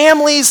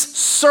families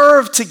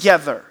serve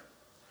together.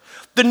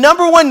 The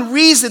number one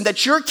reason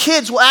that your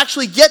kids will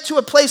actually get to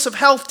a place of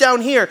health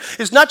down here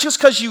is not just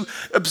because you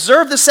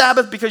observed the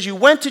Sabbath, because you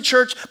went to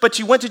church, but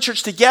you went to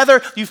church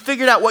together, you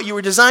figured out what you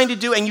were designed to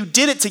do, and you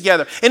did it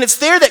together. And it's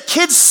there that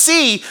kids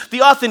see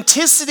the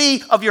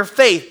authenticity of your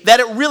faith, that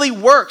it really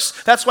works.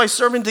 That's why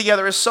serving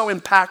together is so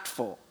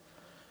impactful.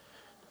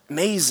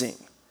 Amazing.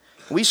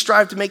 We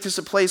strive to make this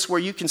a place where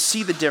you can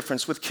see the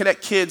difference with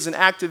Connect Kids and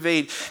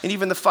Activate and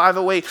even the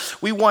 508.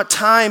 We want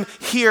time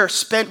here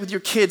spent with your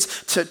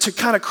kids to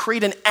kind of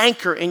create an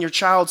anchor in your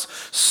child's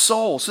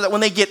soul so that when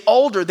they get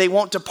older, they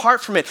won't depart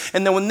from it.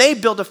 And then when they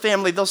build a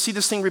family, they'll see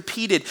this thing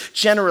repeated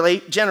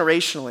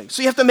generationally.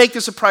 So you have to make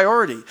this a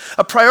priority.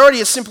 A priority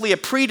is simply a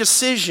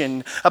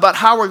pre-decision about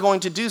how we're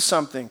going to do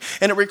something.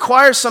 And it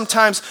requires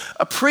sometimes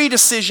a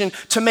pre-decision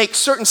to make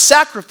certain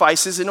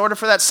sacrifices in order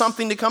for that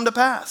something to come to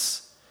pass.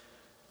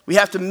 We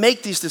have to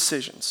make these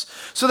decisions.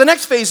 So the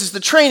next phase is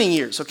the training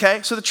years, okay?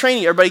 So the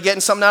training, everybody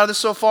getting something out of this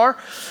so far?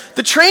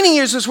 The training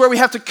years is where we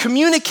have to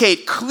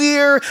communicate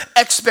clear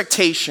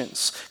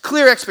expectations.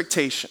 Clear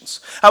expectations.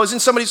 I was in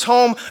somebody's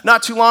home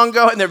not too long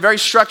ago, and they're a very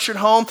structured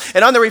home,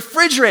 and on the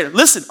refrigerator,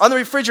 listen, on the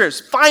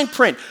refrigerators, fine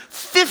print,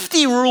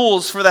 50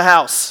 rules for the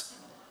house.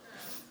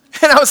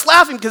 And I was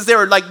laughing because they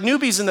were like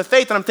newbies in the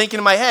faith, and I'm thinking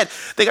in my head,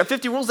 they got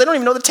 50 rules, they don't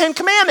even know the 10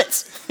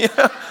 Commandments,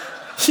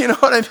 You know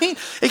what I mean?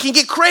 It can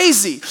get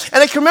crazy.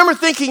 And I can remember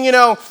thinking,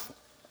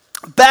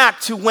 back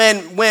to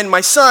when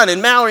my son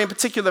and Mallory in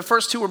particular, the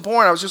first two were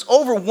born, I was just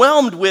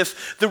overwhelmed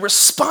with the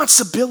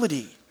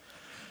responsibility.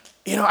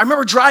 I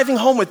remember driving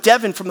home with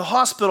Devin from the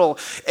hospital,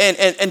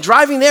 and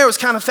driving there was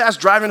kind of fast.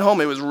 Driving home,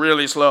 it was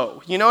really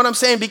slow. You know what I'm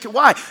saying?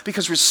 Why?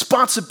 Because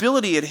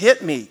responsibility had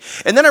hit me.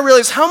 And then I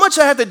realized how much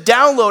I had to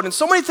download and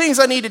so many things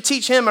I need to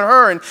teach him and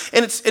her, and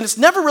it's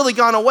never really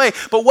gone away.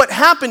 But what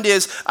happened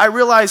is I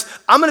realized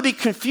I'm going to be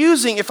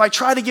confusing if I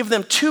try to give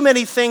them too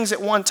many things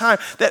at one time,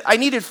 that I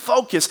needed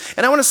focus.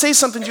 And I want to say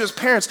something to you as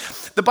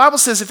parents. The Bible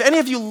says, if any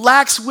of you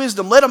lacks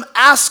wisdom, let him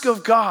ask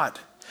of God,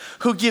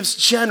 who gives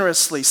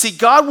generously. See,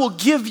 God will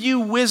give you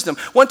wisdom.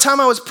 One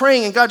time I was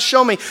praying and God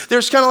showed me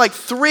there's kind of like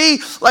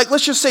three,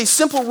 let's just say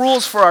simple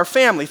rules for our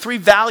family, 3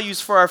 values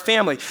for our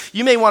family.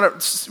 You may want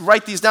to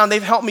write these down.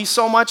 They've helped me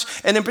so much.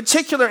 And in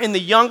particular in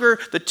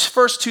the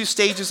first 2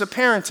 stages of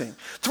parenting.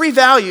 3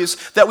 values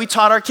that we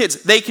taught our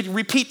kids. They could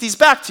repeat these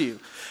back to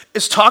you.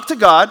 Is talk to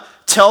God,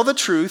 tell the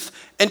truth,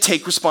 and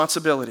take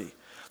responsibility.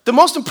 The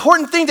most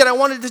important thing that I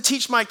wanted to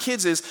teach my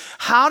kids is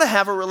how to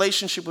have a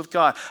relationship with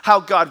God,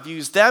 how God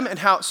views them, and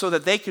how so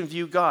that they can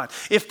view God.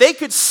 If they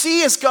could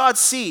see as God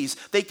sees,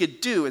 they could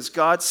do as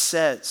God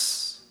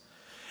says.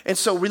 And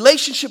so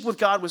relationship with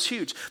God was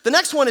huge. The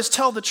next one is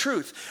tell the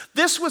truth.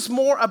 This was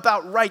more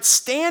about right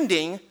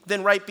standing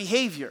than right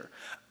behavior.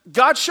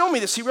 God showed me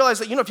this. He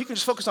realized that, if you can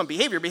just focus on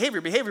behavior, you're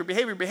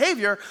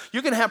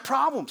going to have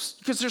problems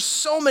because there's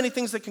so many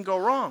things that can go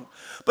wrong.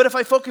 But if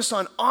I focus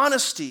on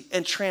honesty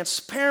and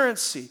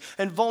transparency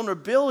and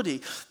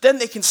vulnerability, then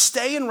they can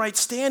stay in right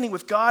standing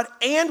with God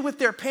and with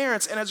their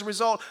parents, and as a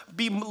result,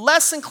 be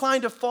less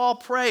inclined to fall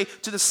prey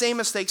to the same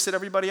mistakes that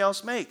everybody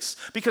else makes.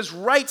 Because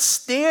right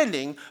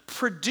standing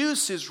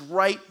produces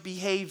right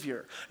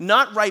behavior.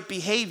 Not right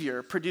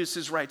behavior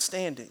produces right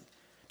standing.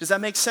 Does that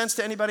make sense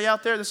to anybody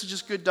out there? This is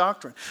just good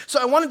doctrine.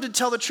 So I wanted to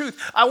tell the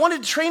truth. I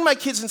wanted to train my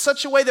kids in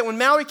such a way that when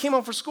Mallory came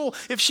home from school,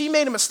 if she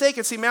made a mistake,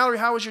 I'd say, Mallory,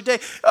 how was your day?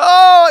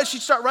 Oh, and she'd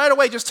start right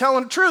away just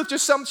telling the truth,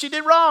 just something she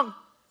did wrong.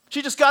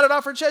 She just got it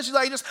off her chest. She's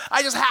like,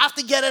 I just have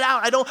to get it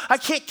out. I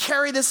can't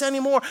carry this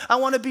anymore. I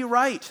want to be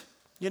right.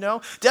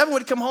 Devin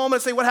would come home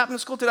and say, what happened in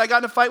school today? I got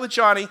in a fight with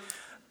Johnny.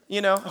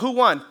 Who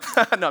won?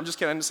 No, I'm just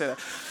kidding. I didn't say that.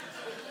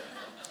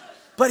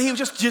 But he would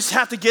just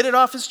have to get it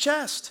off his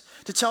chest.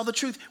 To tell the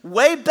truth.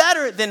 Way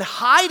better than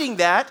hiding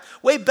that,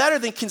 way better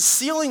than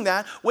concealing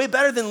that, way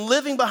better than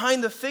living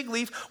behind the fig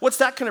leaf. What's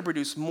that going to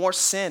produce? More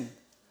sin.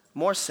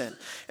 More sin.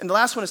 And the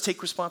last one is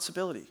take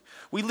responsibility.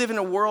 We live in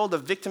a world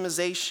of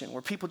victimization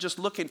where people just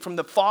looking from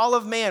the fall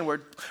of man,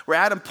 where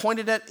Adam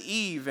pointed at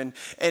Eve and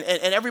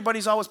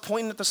everybody's always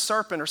pointing at the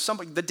serpent or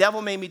somebody. The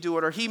devil made me do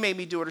it, or he made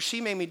me do it, or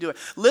she made me do it.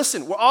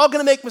 Listen, we're all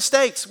going to make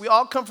mistakes. We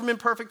all come from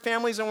imperfect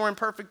families and we're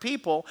imperfect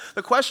people.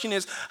 The question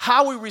is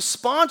how we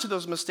respond to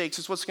those mistakes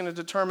is what's going to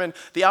determine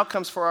the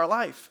outcomes for our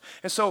life.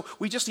 And so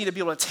we just need to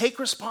be able to take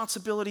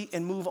responsibility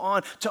and move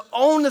on, to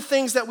own the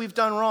things that we've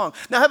done wrong.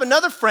 Now I have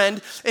another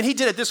friend, and he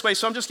did it this way,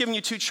 so I'm just giving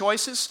you two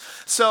choices.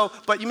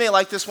 But you may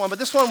like this one, but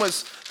this one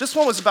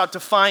was about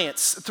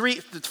defiance.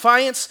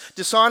 Defiance,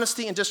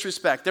 dishonesty, and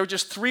disrespect. There were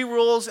just 3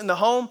 rules in the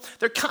home.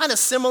 They're kind of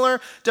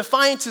similar.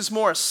 Defiance is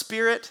more a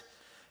spirit,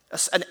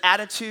 an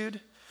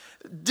attitude.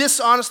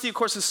 Dishonesty, of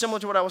course, is similar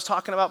to what I was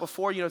talking about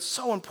before. It's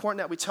so important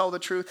that we tell the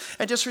truth.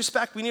 And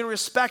disrespect, we need to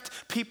respect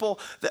people,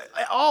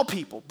 all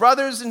people,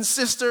 brothers and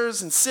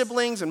sisters and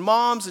siblings and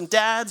moms and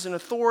dads and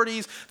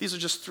authorities. These are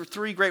just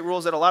 3 great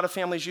rules that a lot of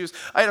families use.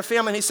 I had a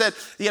family, and he said,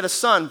 he had a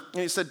son,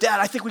 and he said, Dad,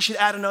 I think we should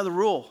add another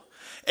rule.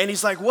 And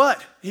he's like,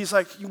 what? He's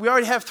like, we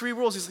already have 3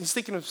 rules. He's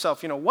thinking to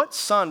himself, what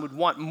son would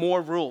want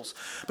more rules?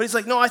 But he's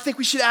like, no, I think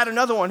we should add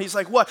another one. He's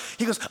like, what?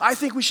 He goes, I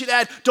think we should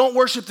add, don't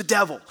worship the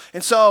devil.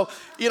 And so,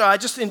 I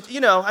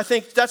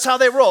think that's how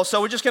they roll. So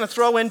we're just going to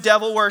throw in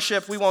devil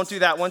worship. We won't do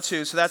that one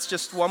too. So that's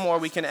just one more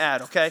we can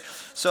add, okay?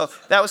 So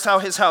that was how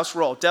his house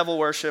rolled. Devil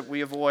worship,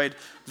 we avoid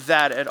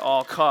that at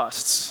all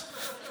costs.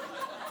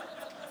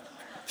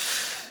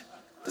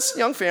 This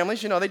young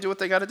families, they do what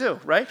they got to do,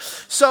 right?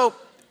 So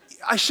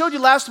I showed you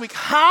last week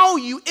how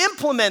you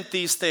implement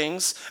these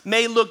things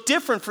may look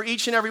different for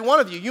each and every one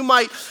of you. You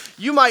might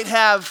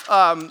have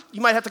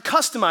to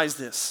customize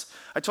this.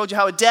 I told you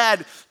how a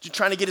dad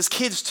trying to get his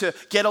kids to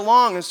get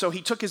along, and so he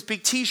took his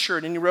big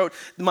T-shirt and he wrote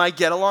my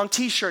Get Along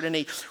T-shirt, and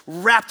he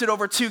wrapped it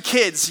over 2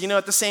 kids,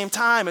 at the same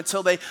time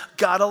until they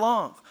got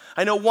along.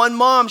 I know one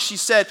mom, she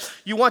said,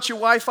 you want your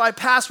Wi-Fi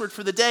password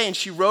for the day, and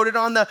she wrote it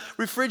on the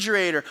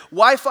refrigerator.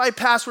 Wi-Fi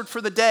password for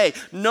the day.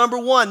 Number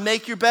 1,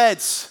 make your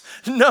beds.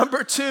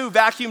 Number 2,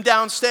 vacuum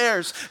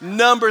downstairs.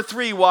 Number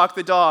 3, walk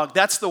the dog.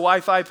 That's the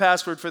Wi-Fi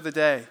password for the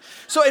day.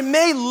 So it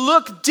may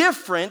look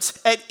different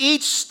at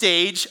each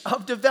stage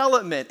of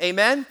development.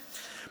 Amen?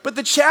 But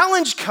the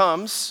challenge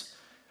comes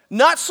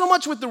not so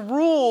much with the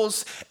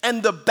rules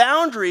and the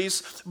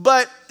boundaries,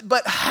 but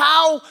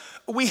how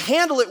we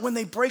handle it when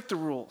they break the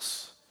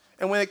rules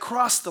and when they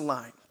cross the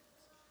line.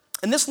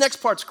 And this next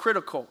part's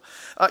critical.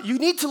 You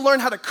need to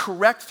learn how to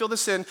correct, fill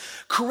this in,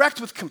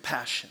 correct with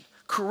compassion.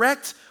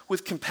 Correct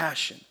with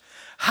compassion.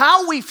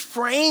 How we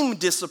frame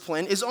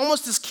discipline is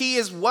almost as key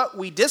as what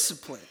we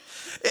discipline.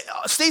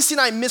 Stacy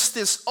and I missed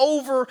this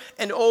over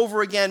and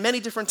over again,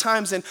 many different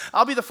times, and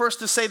I'll be the first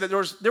to say that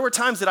there were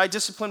times that I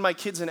disciplined my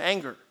kids in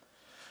anger.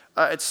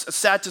 It's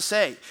sad to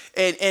say.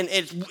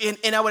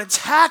 And I would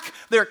attack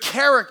their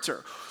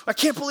character. I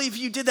can't believe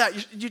you did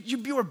that.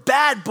 You were a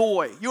bad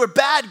boy. You were a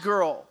bad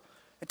girl.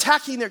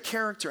 Attacking their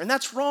character, and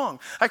that's wrong.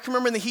 I can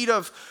remember in the heat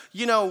of,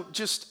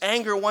 just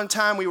anger one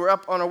time, we were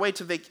up on our way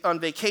on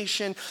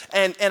vacation,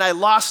 and I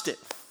lost it.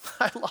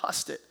 I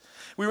lost it.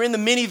 We were in the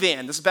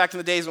minivan. This is back in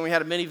the days when we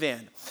had a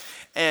minivan,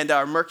 and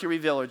our Mercury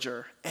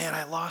Villager, and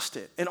I lost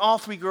it. And all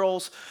 3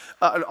 girls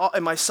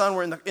and my son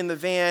were in the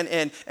van,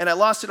 and I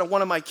lost it on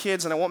one of my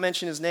kids, and I won't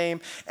mention his name,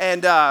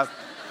 and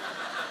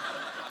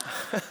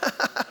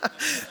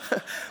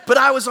but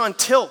I was on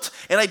tilt,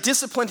 and I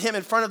disciplined him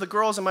in front of the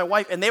girls and my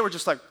wife, and they were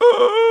just like,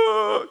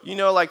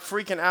 like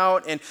freaking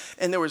out, and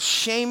there was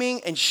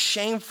shaming and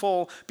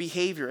shameful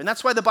behavior. And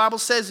that's why the Bible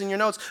says in your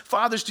notes,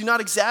 fathers, do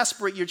not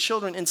exasperate your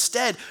children.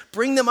 Instead,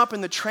 bring them up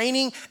in the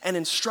training and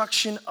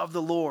instruction of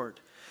the Lord.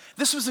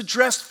 This was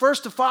addressed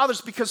first to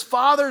fathers because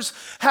fathers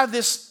have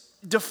this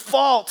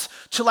default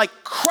to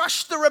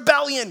crush the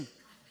rebellion.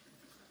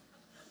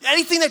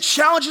 Anything that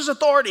challenges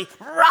authority,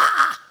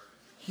 rah!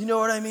 You know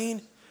what I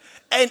mean?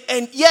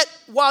 And yet,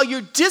 while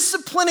you're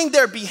disciplining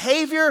their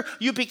behavior,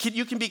 you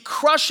can be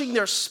crushing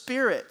their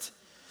spirit.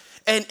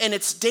 And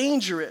it's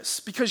dangerous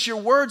because your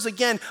words,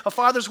 again, a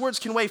father's words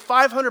can weigh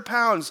 500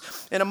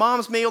 pounds and a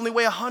mom's may only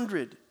weigh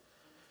 100.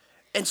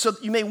 And so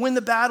you may win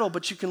the battle,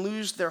 but you can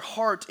lose their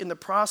heart in the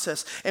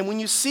process. And when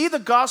you see the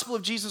gospel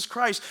of Jesus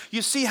Christ,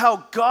 you see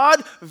how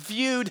God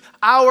viewed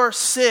our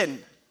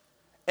sin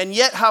and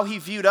yet how he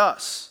viewed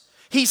us.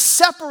 He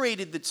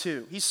separated the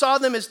two. He saw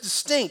them as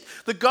distinct.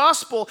 The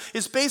gospel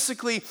is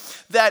basically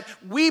that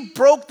we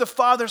broke the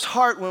Father's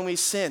heart when we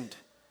sinned.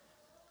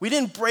 We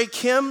didn't break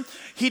him.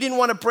 He didn't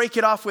want to break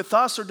it off with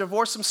us or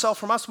divorce himself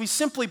from us. We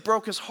simply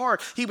broke his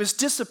heart. He was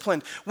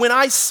disciplined.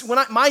 My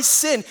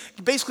sin,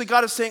 basically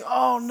God is saying,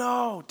 oh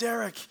no,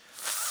 Deryck,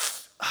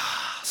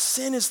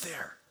 sin is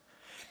there.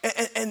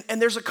 And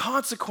there's a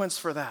consequence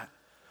for that.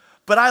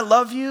 But I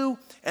love you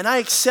and I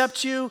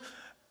accept you,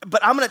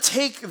 but I'm going to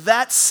take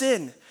that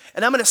sin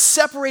and I'm going to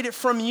separate it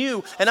from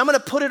you, and I'm going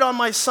to put it on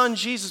my son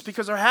Jesus,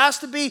 because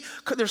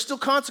there's still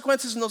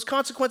consequences, and those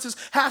consequences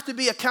have to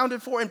be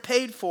accounted for and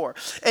paid for.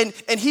 And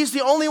he's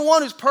the only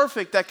one who's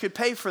perfect that could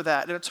pay for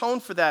that and atone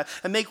for that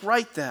and make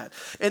right that.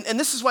 And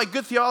this is why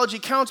good theology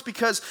counts,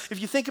 because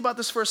if you think about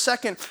this for a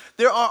second,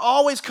 there are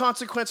always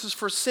consequences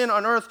for sin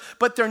on earth,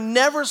 but they're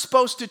never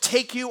supposed to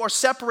take you or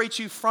separate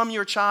you from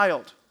your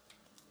child.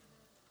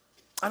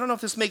 I don't know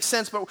if this makes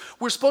sense, but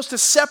we're supposed to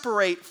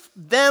separate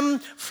them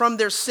from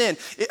their sin.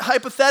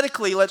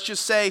 Hypothetically, let's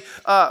just say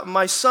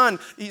my son,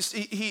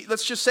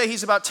 let's just say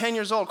he's about 10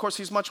 years old. Of course,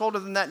 he's much older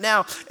than that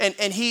now. And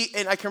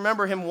I can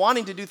remember him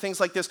wanting to do things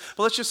like this.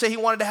 But let's just say he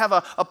wanted to have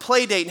a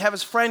play date and have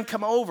his friend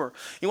come over.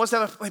 He wants to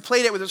have a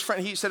play date with his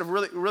friend. He said a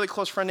really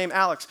close friend named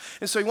Alex.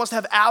 And so he wants to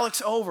have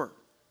Alex over.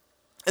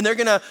 And they're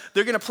gonna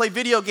play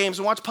video games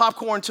and watch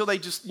popcorn until they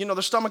just,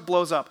 their stomach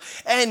blows up.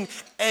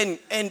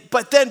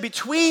 But then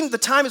between the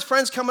time his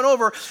friend's coming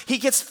over, he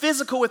gets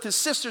physical with his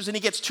sisters and he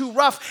gets too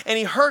rough and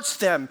he hurts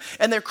them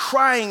and they're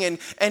crying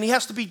and he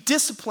has to be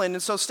disciplined.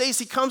 And so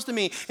Stacy comes to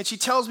me and she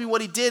tells me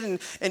what he did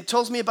and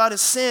tells me about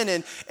his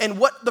sin and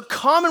what the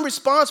common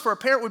response for a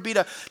parent would be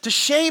to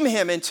shame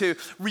him and to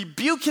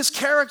rebuke his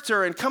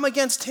character and come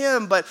against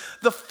him. But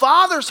the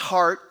father's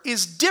heart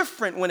is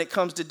different when it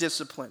comes to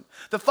discipline.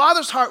 The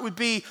father's heart would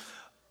be,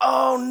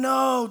 oh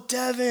no,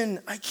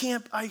 Devin,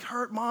 I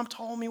hurt. Mom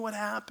told me what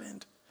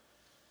happened.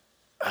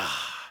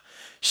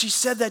 She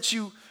said that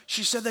you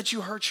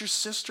hurt your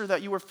sister,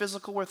 that you were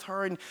physical with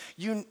her, and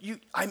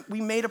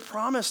we made a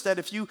promise that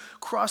if you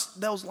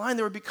crossed those lines,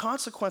 there would be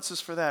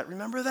consequences for that.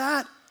 Remember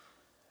that?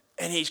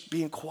 And he's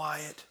being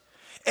quiet.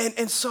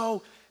 And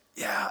so,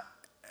 yeah,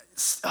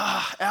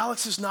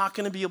 Alex is not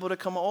going to be able to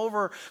come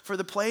over for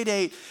the play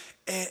date,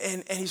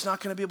 and he's not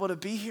going to be able to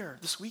be here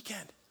this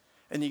weekend.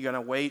 And you're going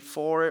to wait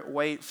for it.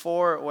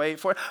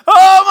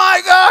 Oh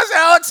my gosh,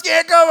 Alex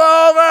can't come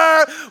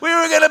over. We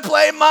were going to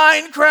play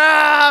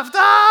Minecraft.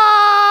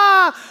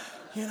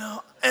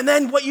 And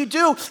then what you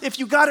do, if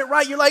you got it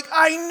right, you're like,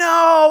 I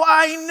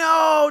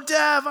know,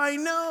 Dev, I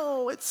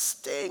know. It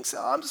stinks.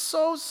 I'm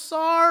so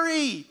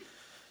sorry.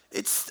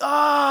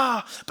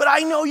 But I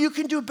know you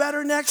can do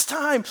better next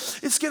time.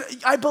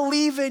 I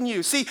believe in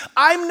you. See,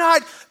 I'm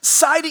not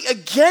siding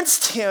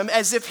against him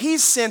as if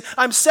he's sinned.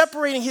 I'm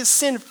separating his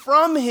sin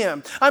from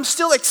him. I'm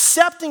still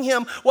accepting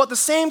him, while at the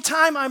same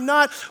time, I'm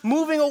not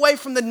moving away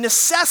from the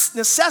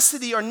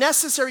necessity or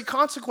necessary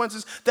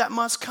consequences that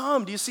must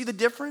come. Do you see the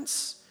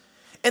difference?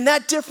 And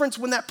that difference,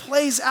 when that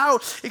plays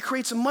out, it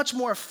creates a much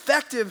more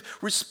effective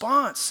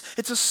response.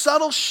 It's a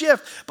subtle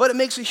shift, but it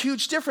makes a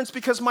huge difference,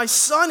 because my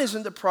son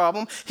isn't the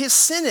problem, his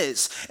sin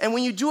is. And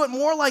when you do it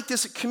more like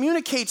this, it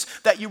communicates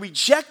that you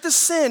reject the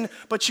sin,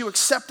 but you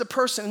accept the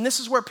person. And this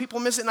is where people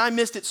miss it, and I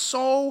missed it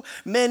so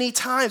many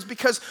times,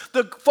 because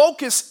the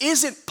focus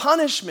isn't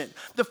punishment.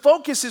 The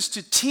focus is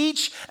to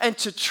teach and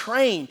to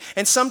train.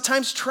 And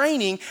sometimes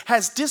training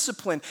has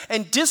discipline.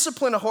 And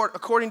discipline,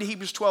 according to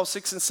Hebrews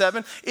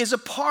 12:6-7, is a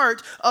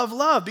part of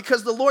love,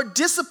 because the Lord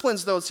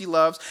disciplines those he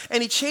loves,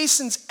 and he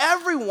chastens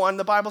everyone,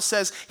 the Bible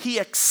says, he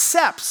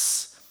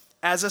accepts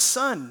as a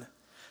son.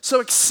 So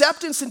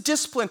acceptance and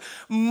discipline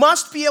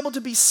must be able to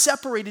be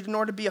separated in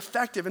order to be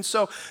effective. And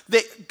so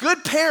the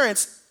good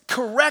parents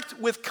correct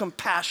with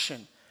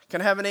compassion. Can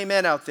I have an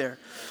amen out there?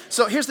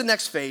 So here's the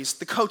next phase,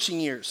 the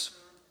coaching years.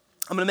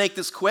 I'm going to make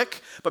this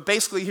quick, but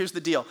basically here's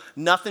the deal.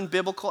 Nothing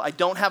biblical. I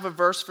don't have a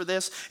verse for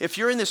this. If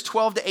you're in this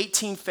 12 to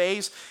 18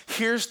 phase,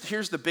 here's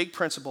the big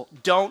principle.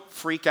 Don't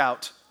freak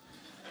out.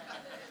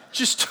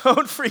 Just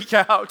don't freak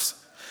out.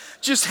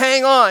 Just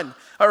hang on.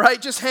 All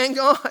right, just hang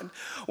on.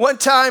 One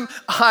time,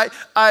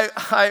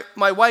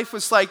 my wife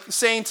was like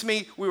saying to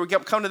me, we were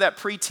coming to that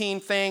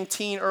preteen thing,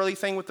 early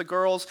thing with the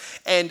girls,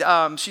 and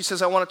she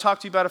says, I want to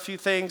talk to you about a few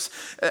things.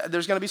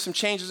 There's going to be some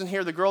changes in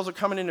here. The girls are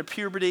coming into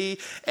puberty,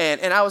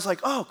 and I was like,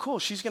 oh, cool,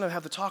 she's going to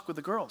have the talk with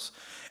the girls.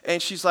 And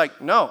she's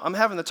like, no, I'm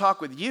having the talk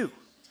with you.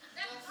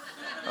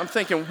 I'm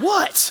thinking,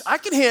 what? I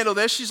can handle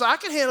this. She's like,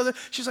 I can handle this.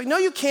 She's like, no,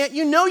 you can't.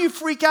 You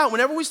freak out.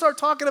 Whenever we start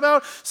talking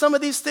about some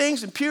of these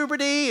things and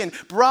puberty and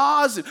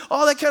bras and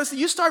all that kind of stuff,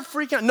 you start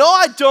freaking out. No,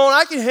 I don't.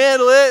 I can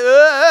handle it.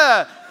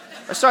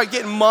 I started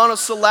getting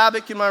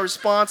monosyllabic in my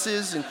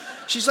responses, and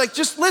She's like,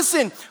 just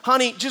listen,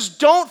 honey, just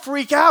don't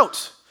freak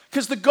out.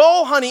 Because the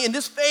goal, honey, in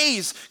this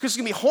phase, because there's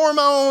going to be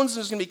hormones, and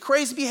there's going to be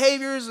crazy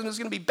behaviors, and there's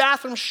going to be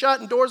bathrooms shut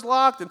and doors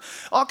locked, and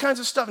all kinds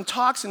of stuff, and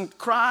talks and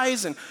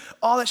cries and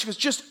all that. She goes,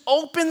 just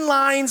open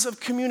lines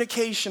of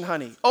communication,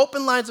 honey.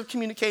 Open lines of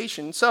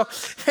communication. So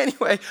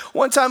anyway,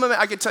 one time,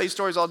 I could tell you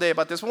stories all day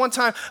about this, but one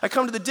time I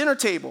come to the dinner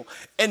table,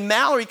 and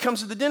Mallory comes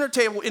to the dinner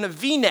table in a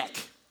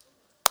V-neck.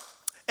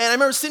 And I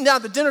remember sitting down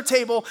at the dinner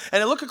table,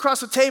 and I look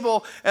across the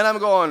table, and I'm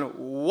going,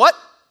 what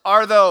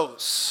are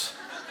those?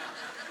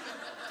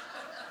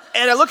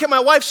 And I look at my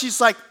wife,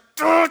 she's like,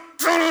 no.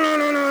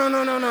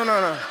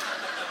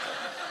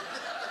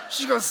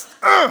 She goes,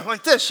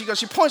 like this.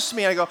 She points to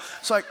me, and I go,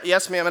 so like,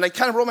 yes, ma'am. And I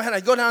kind of roll my head,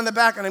 and I go down in the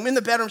back, and I'm in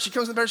the bedroom. She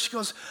comes in the bedroom, she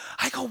goes,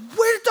 I go,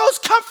 where did those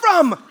come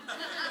from?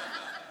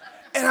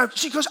 And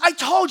she goes, I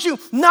told you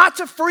not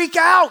to freak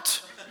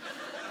out.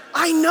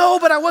 I know,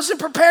 but I wasn't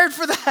prepared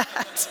for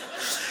that.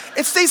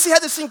 And Stacy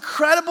had this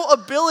incredible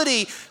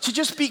ability to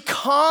just be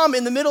calm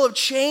in the middle of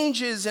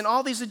changes and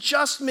all these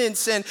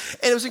adjustments, and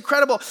it was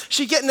incredible.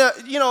 She'd get in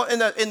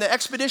the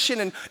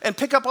expedition and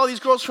pick up all these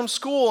girls from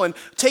school and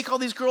take all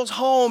these girls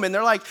home, and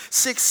they're like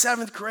 6th,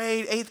 7th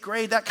grade, 8th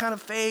grade, that kind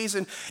of phase,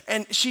 and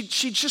she's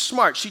just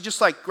smart. She just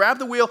like grab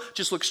the wheel,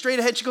 just look straight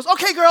ahead. She goes,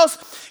 okay, girls,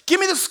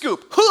 give me the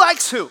scoop. Who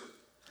likes who?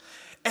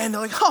 And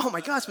they're like, oh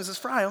my gosh, Mrs.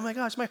 Fry, oh my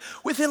gosh.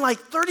 Within like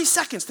 30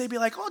 seconds, they'd be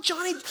like, oh,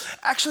 Johnny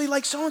actually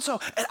likes so-and-so.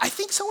 And I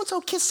think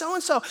so-and-so kissed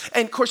so-and-so.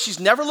 And of course, she's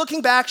never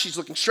looking back. She's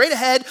looking straight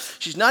ahead.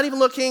 She's not even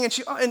looking.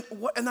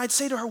 And I'd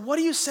say to her, what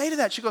do you say to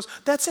that? She goes,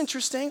 that's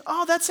interesting.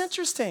 Oh, that's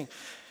interesting.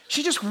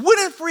 She just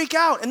wouldn't freak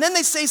out. And then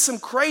they say some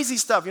crazy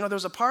stuff. There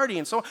was a party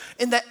and so,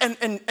 and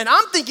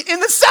I'm thinking, in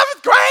the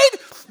 7th grade,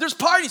 there's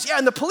parties. Yeah,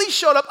 and the police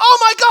showed up. Oh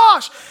my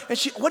gosh. And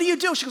what do you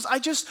do? She goes, I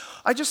just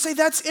say,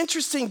 that's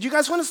interesting. Do you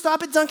guys want to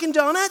stop at Dunkin'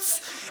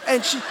 Donuts?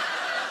 And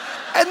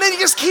then you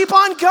just keep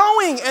on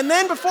going. And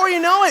then before you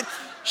know it,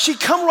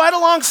 she'd come right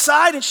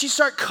alongside and she'd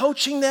start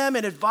coaching them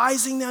and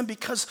advising them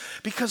because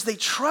they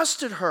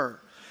trusted her.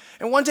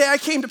 And one day I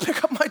came to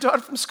pick up my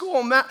daughter from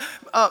school,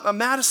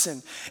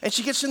 Madison, and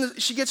she gets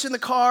in the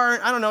car.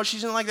 And I don't know,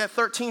 she's in like that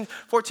 13,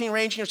 14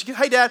 range. She goes,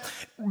 hey, Dad,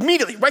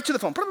 immediately right to the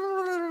phone.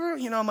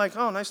 I'm like,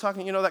 oh, nice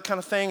talking, that kind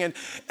of thing. And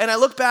I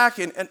look back,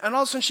 and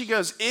all of a sudden she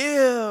goes,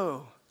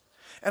 ew.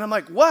 And I'm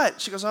like, what?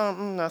 She goes, oh,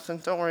 nothing.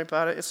 Don't worry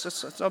about it.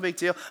 It's no big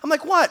deal. I'm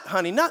like, what,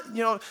 honey?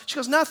 She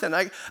goes, nothing.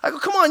 I go,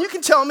 come on, you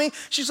can tell me.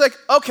 She's like,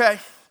 okay.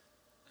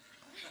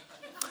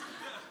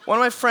 One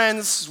of my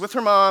friends is with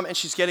her mom, and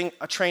she's getting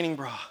a training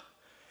bra.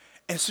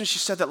 And as soon as she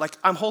said that, like,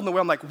 I'm holding the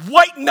wheel, I'm like,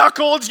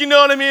 white-knuckled, you know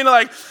what I mean?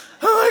 Like,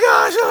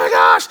 oh my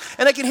gosh.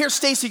 And I can hear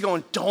Stacy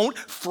going, don't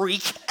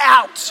freak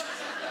out.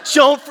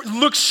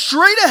 Look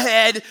straight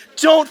ahead,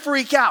 don't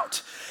freak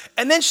out.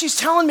 And then she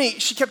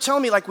kept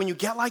telling me, like, when you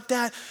get like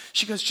that,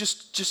 she goes,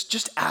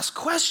 just ask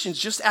questions,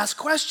 just ask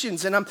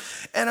questions. And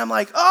I'm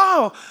like,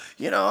 oh,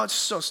 it's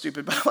so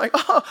stupid. But I'm like,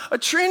 oh, a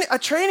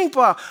training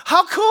bra,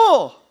 how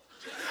cool.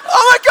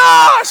 Oh my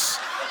gosh.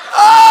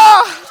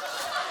 Oh.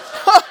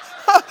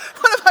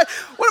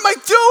 What am I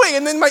doing?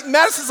 And then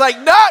Madison's like,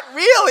 not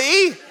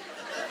really.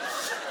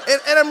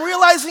 And I'm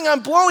realizing I'm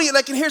blowing it. And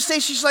I can hear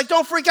Stacey, she's like,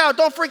 don't freak out,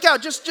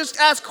 just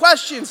ask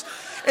questions.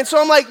 And so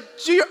I'm like,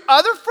 do your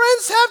other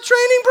friends have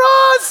training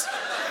bras?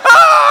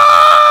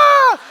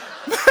 Ah!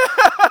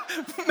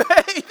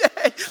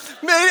 Mayday.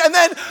 And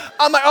then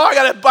I'm like, oh, I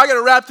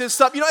gotta wrap this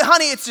up.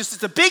 Honey,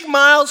 it's a big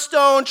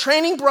milestone,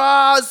 training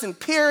bras and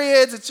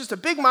periods. It's just a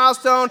big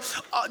milestone.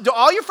 Do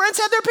all your friends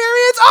have their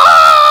periods?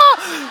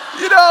 Ah!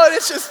 And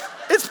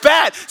it's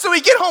bad. So we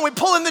get home, we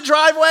pull in the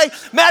driveway.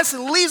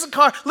 Madison leaves the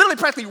car, literally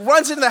practically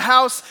runs into the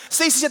house.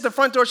 Stacy's at the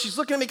front door. She's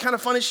looking at me kind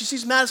of funny. She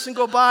sees Madison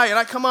go by, and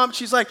I come up.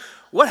 She's like,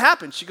 what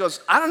happened? She goes,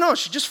 I don't know.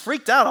 She just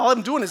freaked out. All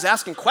I'm doing is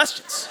asking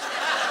questions.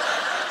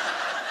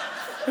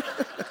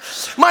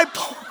 My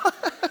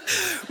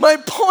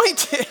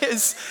point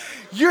is,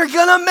 you're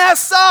going to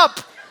mess up.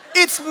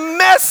 It's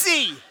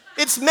messy.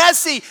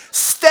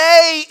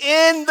 Stay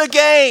in the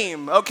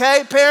game,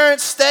 okay?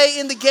 Parents, stay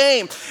in the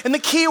game. And the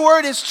key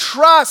word is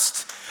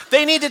trust.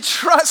 They need to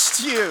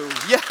trust you.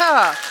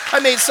 Yeah, I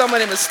made so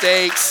many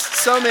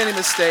mistakes.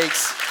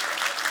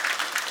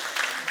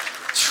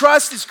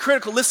 Trust is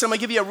critical. Listen, I'm going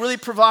to give you a really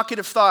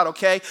provocative thought,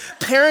 okay?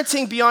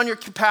 Parenting Beyond Your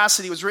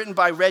Capacity was written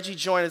by Reggie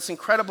Joyner. It's an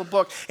incredible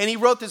book. And he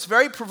wrote this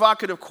very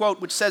provocative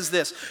quote, which says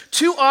this: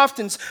 too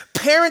often,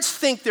 parents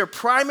think their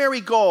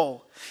primary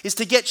goal is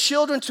to get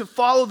children to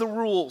follow the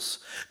rules.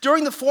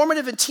 During the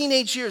formative and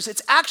teenage years,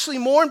 it's actually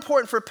more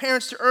important for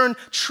parents to earn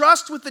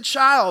trust with the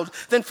child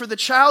than for the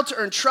child to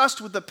earn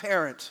trust with the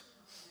parent.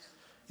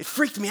 It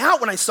freaked me out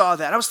when I saw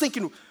that. I was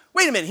thinking,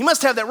 wait a minute, he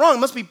must have that wrong.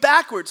 It must be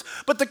backwards.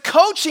 But the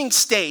coaching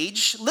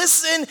stage,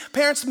 listen,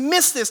 parents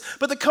miss this,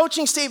 but the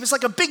coaching stage is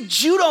like a big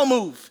judo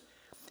move.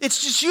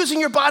 It's just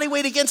using your body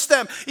weight against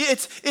them.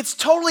 It's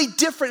totally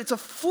different. It's a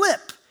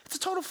flip. It's a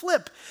total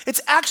flip.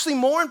 It's actually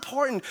more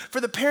important for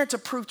the parent to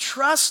prove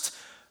trust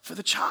for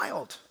the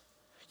child.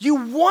 You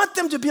want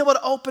them to be able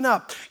to open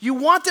up. You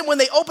want them, when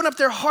they open up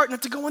their heart,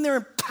 not to go in there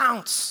and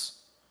pounce.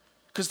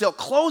 because they'll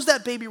close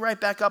that baby right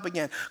back up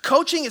again.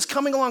 Coaching is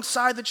coming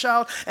alongside the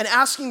child and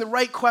asking the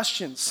right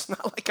questions,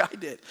 not like I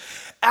did.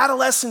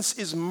 Adolescence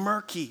is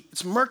murky.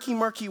 It's murky,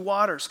 murky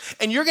waters.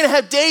 And you're going to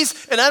have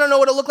days, and I don't know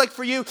what it'll look like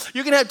for you,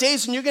 you're going to have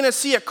days and you're going to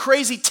see a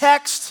crazy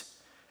text.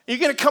 You're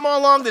going to come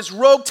along this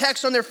rogue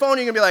text on their phone,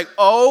 and you're going to be like,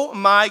 oh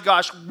my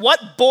gosh, what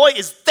boy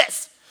is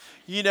this?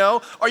 You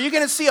know? Or you're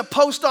going to see a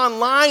post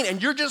online,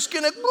 and you're just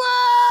going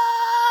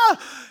to,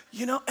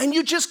 you know, and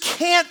you just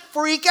can't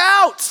freak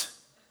out.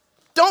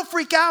 Don't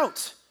freak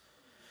out,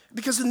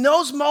 because in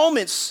those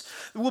moments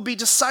will be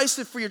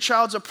decisive for your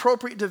child's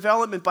appropriate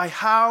development by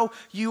how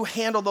you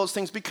handle those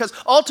things, because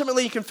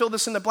ultimately, you can fill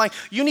this in the blank,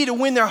 you need to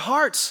win their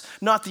hearts,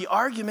 not the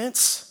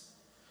arguments.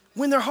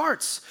 Win their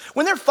hearts.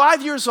 When they're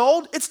 5 years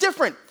old, it's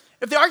different.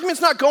 If the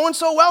argument's not going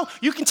so well,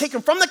 you can take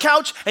them from the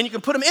couch and you can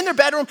put them in their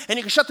bedroom and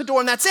you can shut the door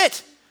and that's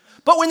it.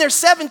 But when they're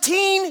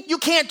 17, you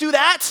can't do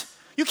that.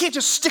 You can't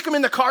just stick them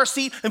in the car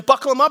seat and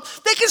buckle them up.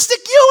 They can stick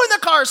you in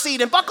the car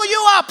seat and buckle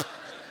you up.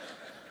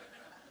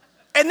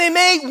 And they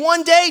may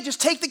one day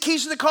just take the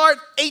keys to the car at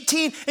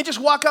 18 and just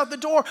walk out the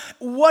door.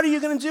 What are you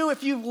going to do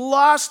if you've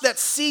lost that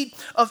seat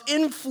of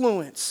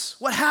influence?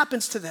 What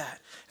happens to that?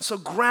 So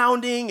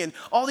grounding and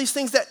all these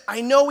things that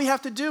I know we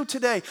have to do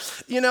today.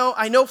 You know,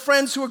 I know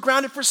friends who were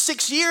grounded for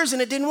 6 years and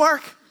it didn't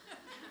work.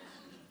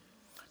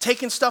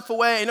 Taking stuff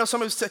away. I know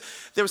somebody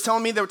was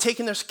telling me they were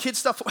taking their kids'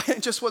 stuff away and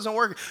it just wasn't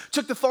working.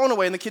 Took the phone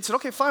away and the kid said,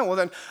 okay, fine. Well,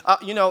 then,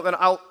 then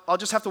I'll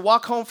just have to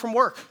walk home from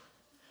work.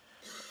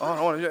 Oh, I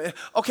don't want to do it.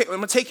 Okay, I'm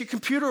going to take your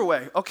computer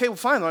away. Okay, well,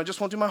 fine. Then I just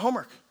won't do my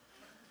homework.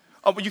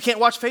 Oh, but you can't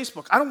watch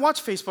Facebook. I don't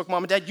watch Facebook,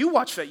 Mom and Dad. You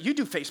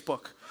do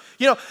Facebook.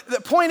 You know, the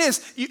point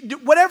is,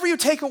 whatever you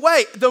take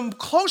away, the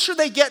closer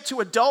they get to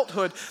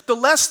adulthood, the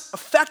less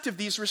effective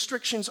these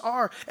restrictions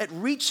are at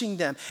reaching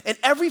them. And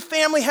every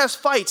family has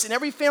fights, and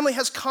every family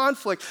has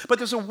conflict, but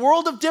there's a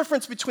world of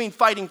difference between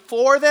fighting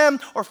for them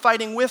or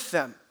fighting with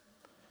them.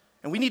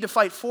 And we need to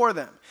fight for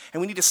them,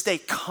 and we need to stay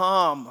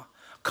calm.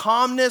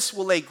 Calmness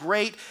will lay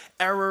great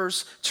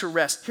errors to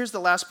rest. Here's the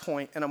last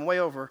point, and I'm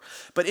way over.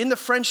 But in the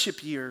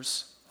friendship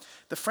years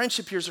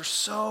are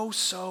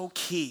so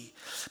key.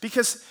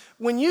 Because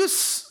when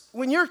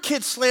your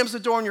kid slams the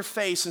door in your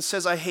face and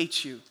says, I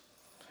hate you,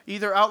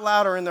 either out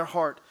loud or in their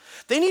heart,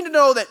 they need to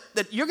know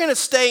that you're going to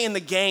stay in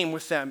the game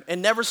with them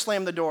and never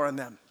slam the door on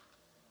them.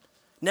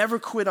 Never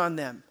quit on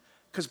them.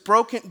 Because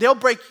they'll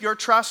break your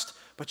trust,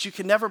 but you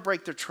can never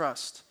break their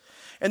trust.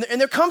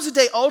 And there comes a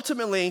day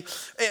ultimately,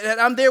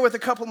 and I'm there with a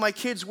couple of my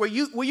kids, where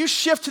you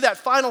shift to that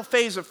final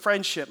phase of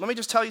friendship. Let me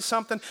just tell you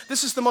something.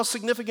 This is the most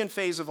significant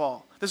phase of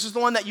all. This is the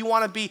one that you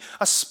want to be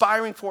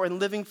aspiring for and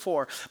living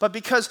for. But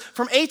because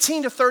from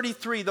 18 to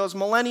 33, those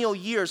millennial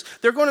years,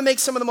 they're going to make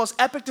some of the most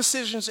epic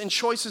decisions and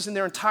choices in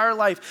their entire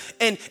life.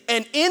 And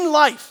in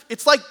life,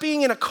 it's like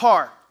being in a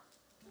car.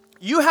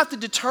 You have to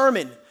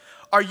determine,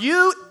 are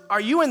you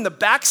in the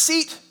back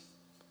seat?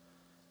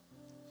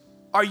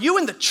 Are you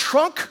in the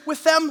trunk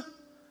with them?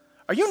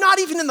 Are you not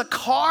even in the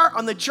car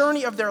on the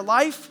journey of their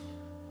life?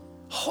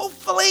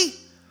 Hopefully,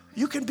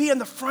 you can be in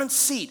the front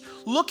seat,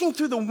 looking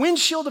through the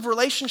windshield of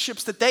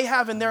relationships that they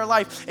have in their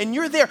life, and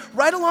you're there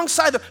right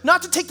alongside them,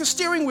 not to take the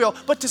steering wheel,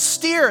 but to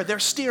steer their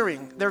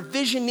steering, their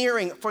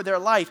visioneering for their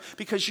life,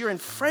 because you're in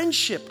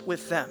friendship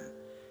with them.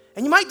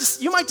 And you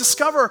might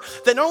discover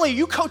that not only are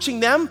you coaching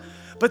them,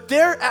 but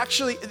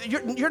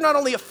you're not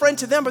only a friend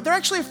to them, but they're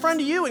actually a friend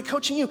to you and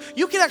coaching you.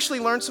 You can actually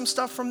learn some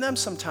stuff from them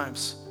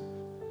sometimes.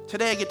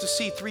 Today I get to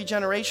see 3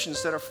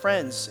 generations that are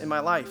friends in my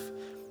life.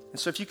 And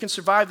so if you can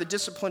survive the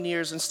discipline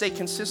years and stay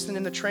consistent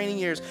in the training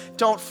years,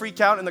 don't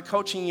freak out in the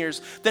coaching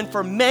years, then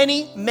for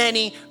many,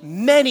 many,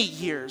 many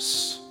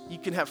years, you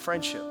can have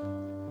friendship.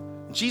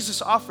 And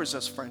Jesus offers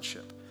us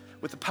friendship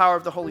with the power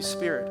of the Holy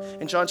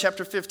Spirit. In John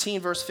chapter 15,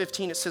 verse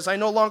 15, it says, I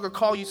no longer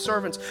call you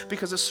servants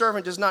because a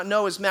servant does not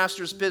know his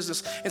master's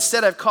business.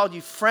 Instead, I've called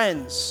you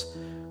friends.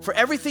 For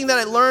everything that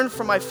I learned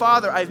from my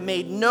Father, I've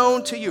made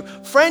known to you.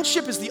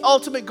 Friendship is the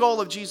ultimate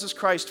goal of Jesus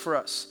Christ for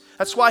us.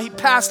 That's why he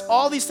passed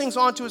all these things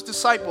on to his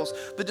disciples,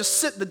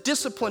 the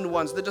disciplined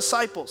ones, the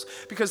disciples,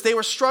 because they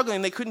were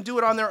struggling. They couldn't do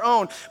it on their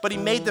own, but he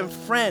made them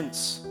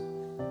friends.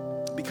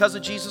 Because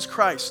of Jesus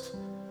Christ,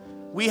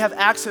 we have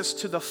access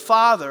to the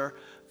Father,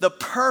 the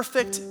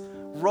perfect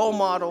role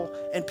model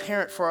and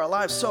parent for our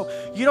lives. So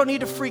you don't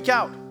need to freak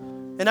out.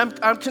 And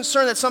I'm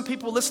concerned that some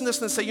people listen to this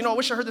and say, I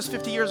wish I heard this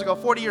 50 years ago,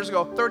 40 years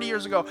ago, 30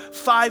 years ago,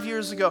 5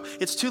 years ago.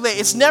 It's too late.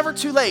 It's never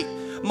too late.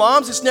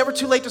 Moms, it's never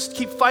too late to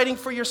keep fighting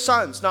for your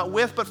sons, not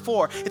with, but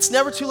for. It's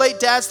never too late,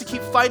 dads, to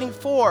keep fighting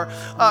for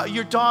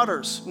your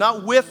daughters,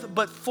 not with,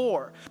 but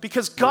for.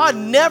 Because God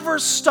never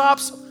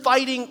stops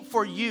fighting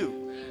for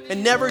you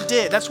and never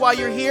did. That's why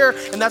you're here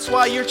and that's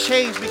why you're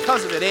changed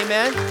because of it.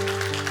 Amen?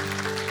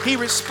 He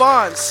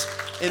responds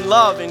in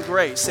love and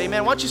grace.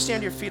 Amen? Why don't you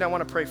stand to your feet? I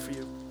want to pray for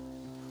you.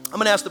 I'm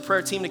going to ask the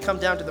prayer team to come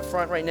down to the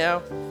front right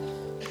now.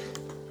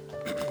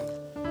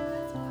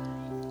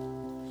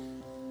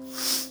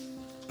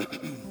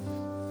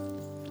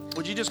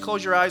 Would you just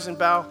close your eyes and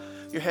bow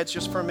your heads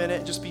just for a minute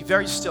and just be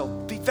very still?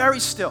 Be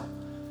very still.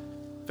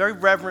 Very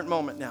reverent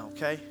moment now,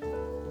 okay?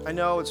 I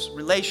know it's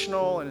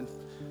relational and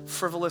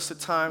frivolous at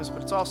times,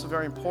 but it's also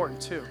very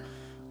important too.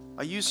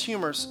 I use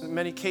humor in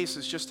many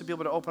cases just to be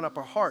able to open up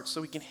our hearts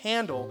so we can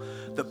handle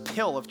the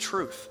pill of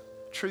truth.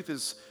 Truth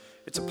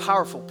it's a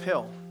powerful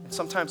pill, and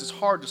sometimes it's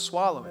hard to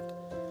swallow it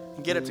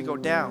and get it to go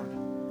down.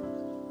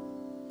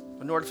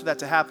 In order for that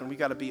to happen, we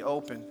got to be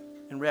open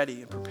and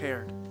ready and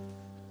prepared.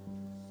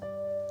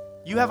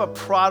 You have a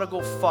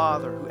prodigal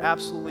father who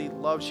absolutely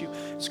loves you,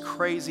 is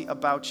crazy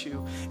about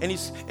you, and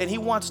he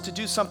wants to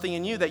do something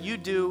in you that you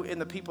do in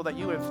the people that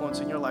you influence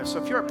in your life.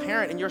 So if you're a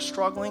parent and you're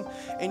struggling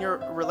in your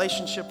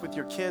relationship with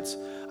your kids,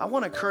 I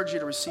want to encourage you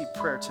to receive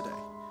prayer today.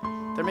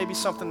 There may be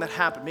something that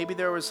happened. Maybe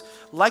there was,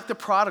 like the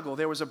prodigal,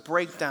 there was a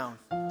breakdown,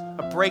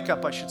 a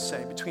breakup, I should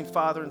say, between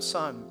father and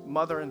son,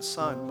 mother and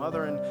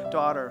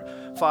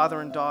daughter, father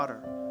and daughter.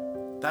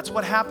 That's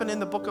what happened in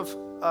the book of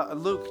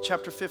Luke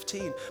chapter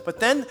 15. But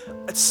then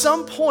at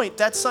some point,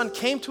 that son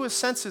came to his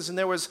senses, and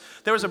there was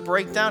a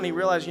breakdown. He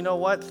realized, you know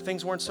what,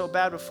 things weren't so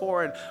bad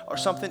before, or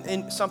something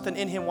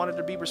in him wanted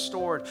to be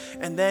restored.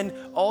 And then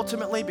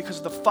ultimately, because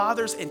of the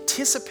father's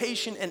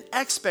anticipation and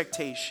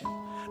expectation,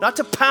 not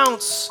to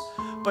pounce,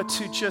 but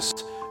to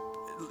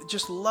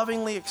just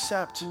lovingly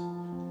accept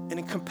and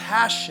in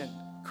compassion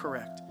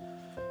correct,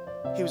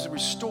 he was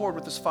restored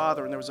with his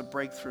father, and there was a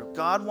breakthrough.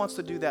 God wants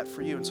to do that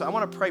for you. And so I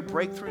want to pray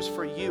breakthroughs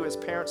for you as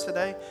parents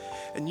today.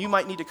 And you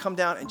might need to come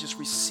down and just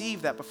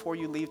receive that before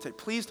you leave today.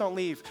 Please don't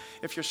leave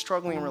if you're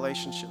struggling in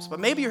relationships. But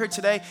maybe you're here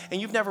today and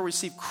you've never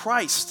received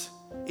Christ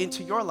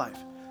into your life.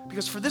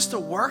 Because for this to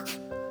work,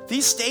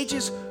 these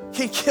stages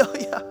can kill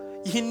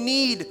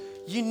you.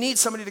 You need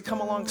somebody to come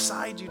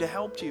alongside you to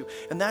help you.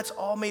 And that's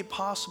all made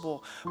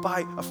possible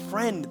by a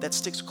friend that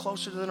sticks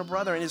closer than a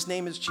brother, and his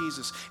name is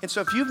Jesus. And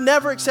so if you've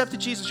never accepted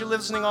Jesus, you're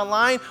listening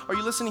online, or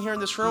you're listening here in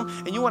this room,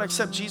 and you want to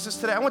accept Jesus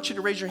today, I want you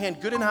to raise your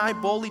hand good and high,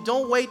 boldly.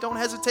 Don't wait, don't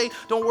hesitate.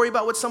 Don't worry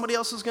about what somebody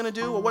else is going to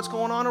do or what's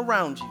going on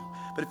around you.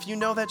 But if you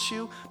know that's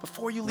you,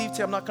 before you leave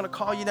today, I'm not going to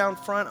call you down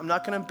front. I'm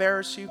not going to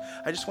embarrass you.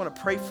 I just want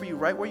to pray for you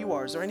right where you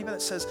are. Is there anybody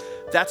that says,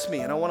 that's me,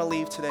 and I want to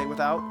leave today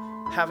without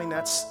having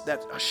that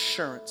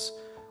assurance?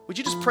 Would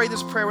you just pray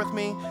this prayer with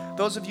me?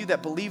 Those of you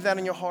that believe that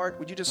in your heart,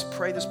 would you just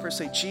pray this prayer?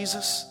 Say,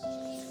 Jesus,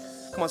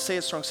 come on, say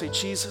it strong. Say,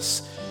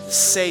 Jesus,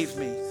 save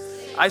me.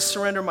 I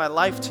surrender my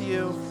life to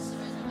you.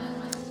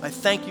 I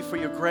thank you for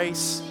your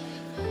grace.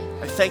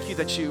 I thank you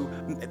that you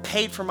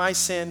paid for my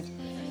sin.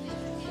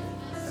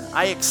 And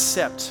I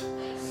accept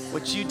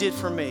what you did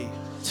for me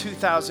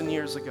 2,000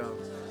 years ago.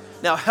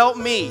 Now help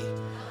me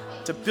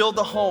to build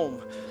the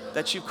home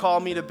that you call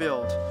me to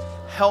build.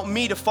 Help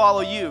me to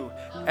follow you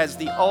as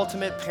the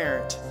ultimate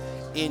parent,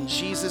 in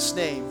Jesus'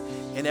 name.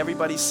 And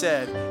everybody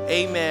said,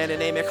 amen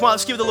and amen. Come on,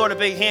 let's give the Lord a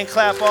big hand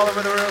clap all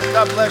over the room.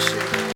 God bless you.